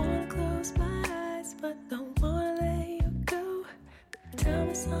 Wanna close my eyes, but don't wanna let you go. Tell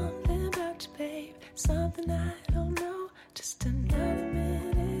me something about you, babe, something I don't know. Just another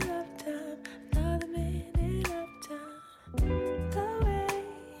minute of time, another minute of time. The way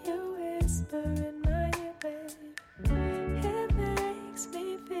you whisper in my ear, babe, it makes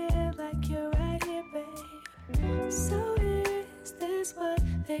me feel like you're right here, babe. So is this what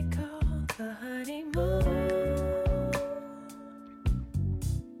they call the honeymoon?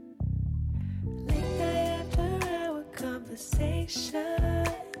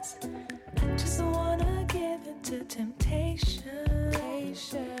 I just wanna give in to temptation. You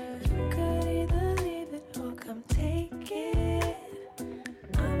could either leave it or come take it.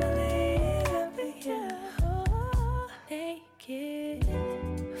 I'ma lay it out for you, naked.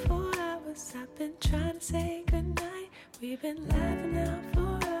 4 hours I've been trying to say goodnight. We've been laughing out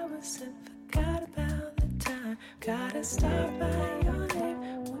for hours and forgot about the time. Gotta start by your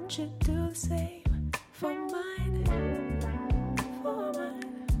name. Won't you do the same for mine? For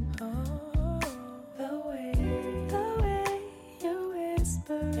mine. Oh, the way you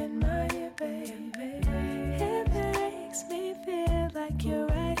whisper in my ear, baby, it makes me feel like you're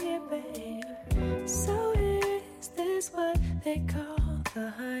right here, babe. So is this what they call the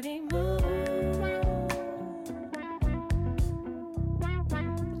honeymoon?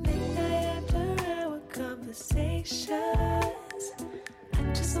 Late night after our conversations, I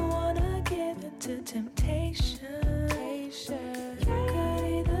just wanna give in to temptation. You could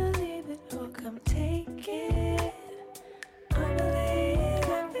either leave it or come take it. I'ma lay it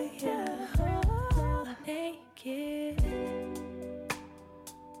out for you, naked.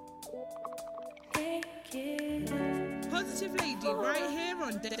 Naked. Positive Lady right here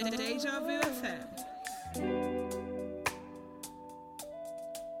on Deja Vu FM.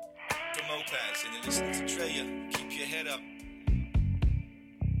 From Opaz, and you're listening to Drea. Keep your head up.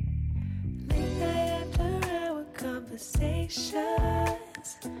 Late night after our conversations,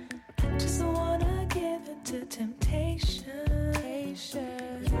 I just wanna give in to temptation.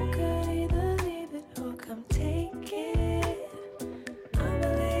 You could either leave it or come take it. I'ma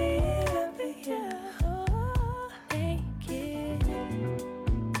lay it out for you, naked.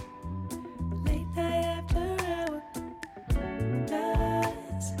 Late night after our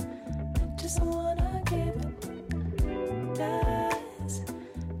nights, I just wanna give it nights.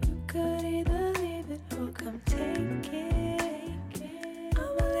 You could either leave it or come take it.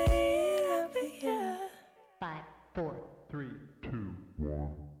 I'ma lay it out for you. 5, 4, 3, 2,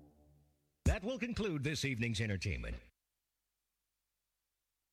 1. That will conclude this evening's entertainment.